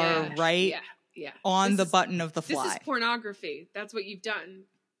fingertips are right on the button of the fly. This is pornography. That's what you've done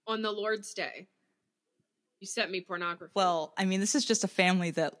on the Lord's Day. You sent me pornography. Well, I mean, this is just a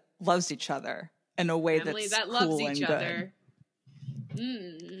family that loves each other in a way that's that cool loves and each good. other.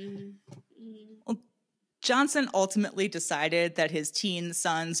 Well, Johnson ultimately decided that his teen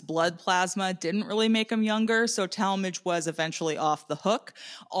son's blood plasma didn't really make him younger, so Talmadge was eventually off the hook.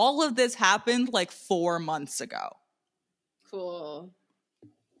 All of this happened like 4 months ago. Cool.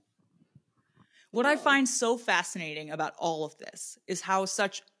 What I find so fascinating about all of this is how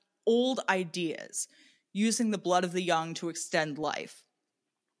such old ideas, using the blood of the young to extend life,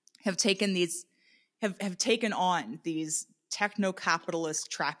 have taken on these techno-capitalist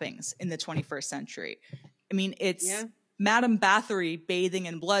trappings in the 21st century. I mean, it's Madame Bathory bathing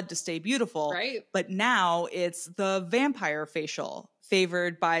in blood to stay beautiful, right? But now it's the vampire facial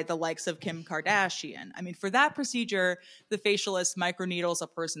favored by the likes of Kim Kardashian. I mean, for that procedure, the facialist microneedles a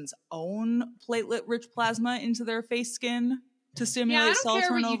person's own platelet-rich plasma into their face skin to stimulate cell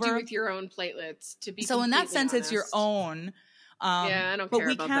turnover. I don't care what you do with your own platelets, to be so in that sense, honest. It's your own. I don't but care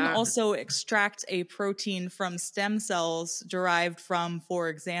we about can that. also extract a protein from stem cells derived from, for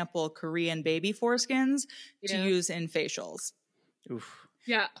example, Korean baby foreskins to use in facials. Oof.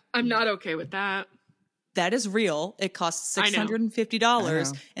 Yeah, I'm not okay with that. That is real. It costs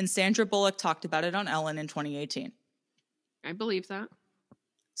 $650, and Sandra Bullock talked about it on Ellen in 2018. I believe that.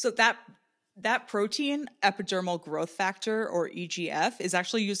 So that protein, epidermal growth factor, or EGF, is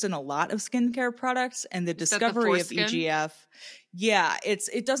actually used in a lot of skincare products, and the discovery of EGF,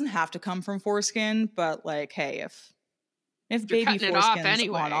 it doesn't have to come from foreskin, but like, hey, if baby foreskin's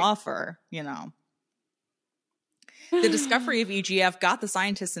on offer, you know. The discovery of EGF got the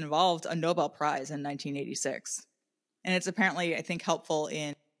scientists involved a Nobel Prize in 1986. And it's apparently, I think, helpful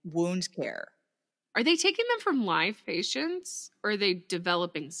in wound care. Are they taking them from live patients or are they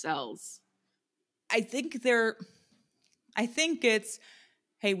developing cells? I think it's,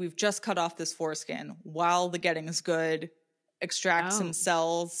 hey, we've just cut off this foreskin while the getting is good, extract some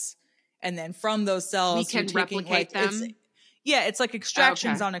cells, and then from those cells we can replicate them. It's like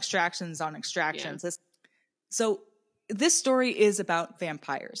extractions on extractions on extractions. Yeah. So this story is about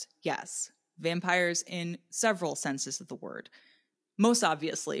vampires. Yes, vampires in several senses of the word. Most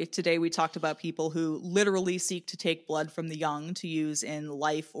obviously, today we talked about people who literally seek to take blood from the young to use in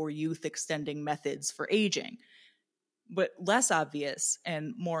life or youth extending methods for aging. But less obvious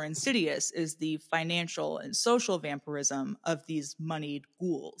and more insidious is the financial and social vampirism of these moneyed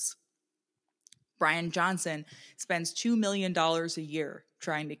ghouls. Brian Johnson spends $2 million a year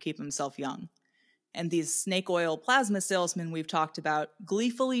trying to keep himself young. And these snake oil plasma salesmen we've talked about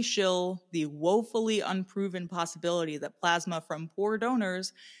gleefully shill the woefully unproven possibility that plasma from poor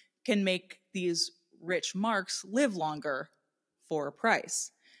donors can make these rich marks live longer for a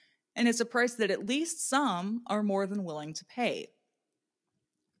price. And it's a price that at least some are more than willing to pay.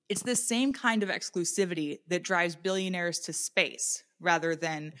 It's this same kind of exclusivity that drives billionaires to space rather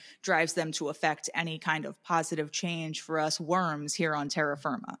than drives them to affect any kind of positive change for us worms here on terra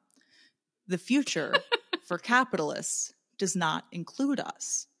firma. The future for capitalists does not include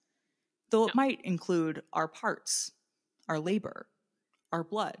us, though it might include our parts, our labor, our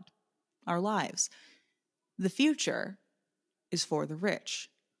blood, our lives. The future is for the rich.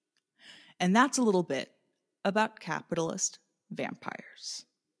 And that's a little bit about capitalist vampires.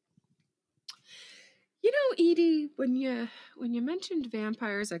 You know, Edie, when you mentioned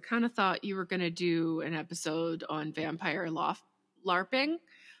vampires, I kind of thought you were going to do an episode on vampire LARPing.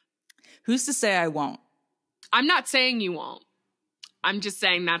 Who's to say I won't? I'm not saying you won't. I'm just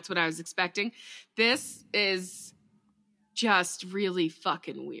saying that's what I was expecting. This is just really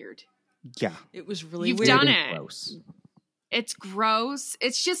fucking weird. Yeah. It was really You've weird. done it. Gross. It's gross.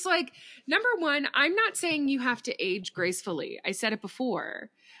 It's just like, number one, I'm not saying you have to age gracefully. I said it before.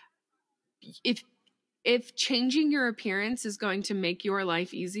 If changing your appearance is going to make your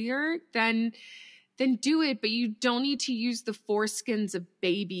life easier, then do it, but you don't need to use the foreskins of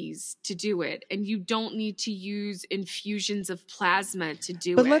babies to do it. And you don't need to use infusions of plasma to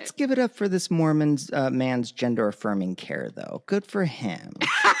do it. But let's give it up for this Mormon's man's gender affirming care, though. Good for him.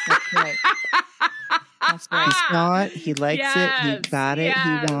 That's right. That's right. He saw it. He likes it. He got it.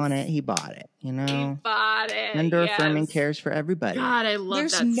 He wanted it. He bought it. You know? He bought it. Gender affirming cares for everybody. God, I love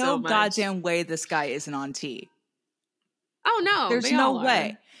There's that so much. no goddamn way this guy isn't on T. Oh, no. There's no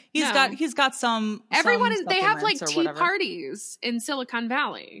way. He's got some. Everyone is. They have like supplements or tea whatever. parties in Silicon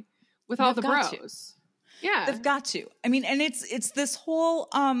Valley with all the bros. Yeah, They've got to. I mean, and it's this whole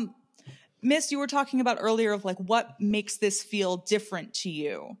Miss, you were talking about earlier of like what makes this feel different to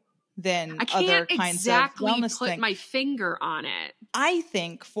you than I can't other kinds exactly of wellness put things. my finger on it. I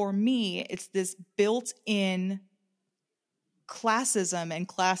think for me, it's this built-in classism and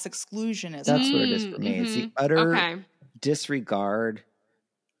class exclusionism. That's what it is for me. It's the utter disregard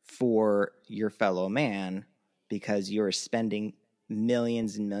for your fellow man because you're spending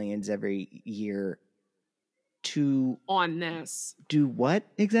millions and millions every year to on this. Do what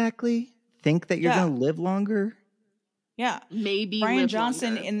exactly? Think that you're going to live longer? Yeah. Maybe Brian live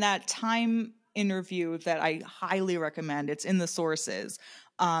Johnson longer. in that Time interview that I highly recommend, it's in the sources.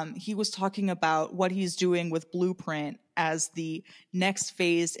 He was talking about what he's doing with Blueprint as the next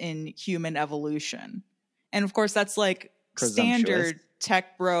phase in human evolution. And of course, that's like standard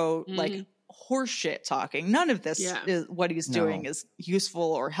tech bro, like horseshit talking. None of this is what he's doing is useful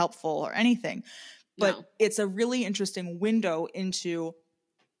or helpful or anything. But it's a really interesting window into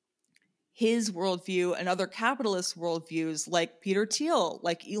his worldview and other capitalist worldviews like Peter Thiel,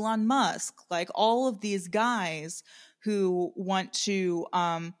 like Elon Musk, like all of these guys who want to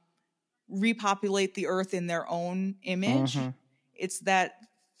repopulate the earth in their own image. It's that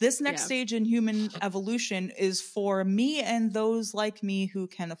this next stage in human evolution is for me and those like me who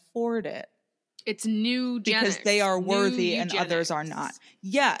can afford it. It's new because they are worthy and others are not.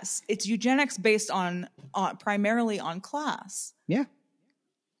 Yes, it's eugenics based on primarily on class. Yeah.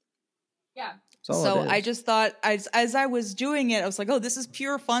 Yeah. So I just thought as I was doing it, I was like, oh, this is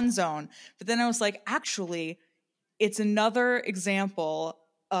pure fun zone. But then I was like, actually, it's another example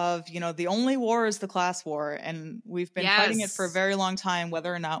of, you know, the only war is the class war. And we've been fighting it for a very long time,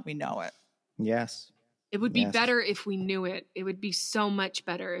 whether or not we know it. Yes. It would be better if we knew it. It would be so much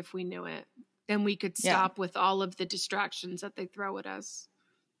better if we knew it. Then we could stop with all of the distractions that they throw at us.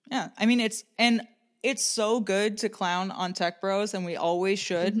 Yeah. I mean, it's so good to clown on tech bros, and we always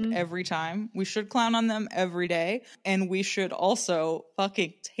should every time. We should clown on them every day, and we should also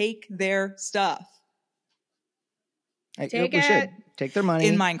fucking take their stuff. Take we it. should take their money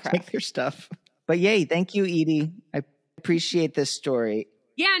In Minecraft. take their stuff. But yay, thank you, Edie. I appreciate this story.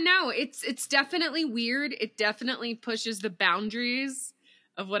 Yeah, no, it's definitely weird. It definitely pushes the boundaries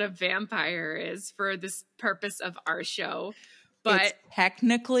of what a vampire is for this purpose of our show. But it's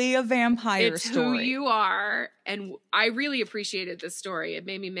technically a vampire it's story. who you are, and I really appreciated this story. It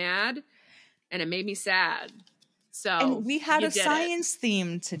made me mad, and it made me sad. So And we had you a did it. science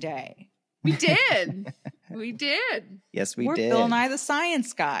theme today. We did. We did. Yes, we We're did. Bill Nye the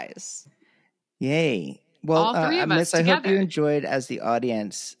Science Guys. Yay. Well, All three of Miss, us I hope you together. enjoyed as the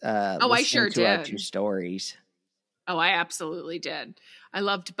audience. I listening sure to our did. 2 stories. Oh, I absolutely did. I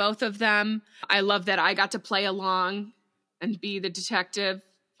loved both of them. I love that I got to play along and be the detective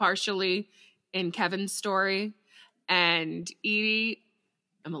partially in Kevin's story. And Edie,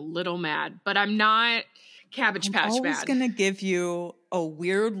 I'm a little mad, but I'm not Cabbage I'm Patch always mad. gonna give you a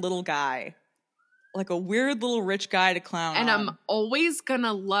weird little guy, like a weird little rich guy to clown And on. I'm always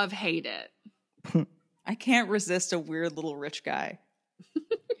gonna love hate it. I can't resist a weird little rich guy.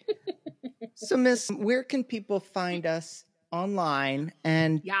 So, Miss, where can people find us online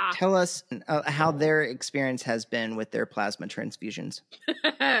and Yeah. tell us how their experience has been with their plasma transfusions?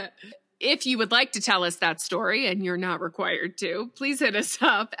 If you would like to tell us that story, and you're not required to, please hit us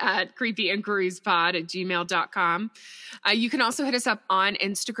up at creepyinquiriespod@gmail.com. You can also hit us up on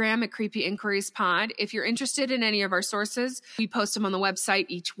Instagram at creepyinquiriespod. If you're interested in any of our sources, we post them on the website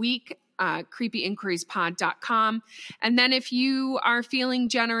each week, creepyinquiriespod.com. And then if you are feeling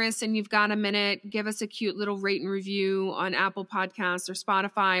generous and you've got a minute, give us a cute little rate and review on Apple Podcasts or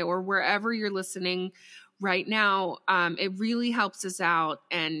Spotify or wherever you're listening right now. It really helps us out,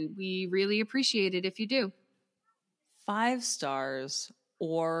 and we really appreciate it if you do. 5 stars,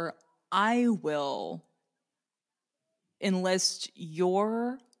 or I will enlist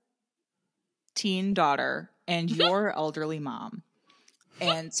your teen daughter and your elderly mom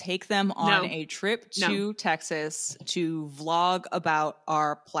and take them on No. a trip to No. Texas to vlog about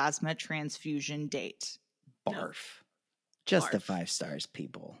our plasma transfusion date. Barf. Just Barf. the 5 stars,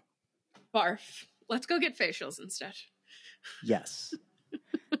 people. Barf. Let's go get facials instead. Yes.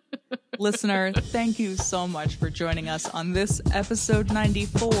 Listener, thank you so much for joining us on this episode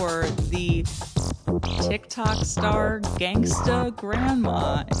 94, the TikTok star gangsta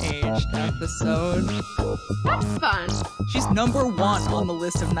grandma aged episode. That's fun. She's number 1 on the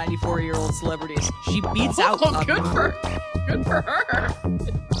list of 94-year-old celebrities. She beats out Oh, good Puffy. for her.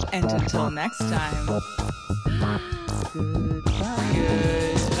 And until next time, good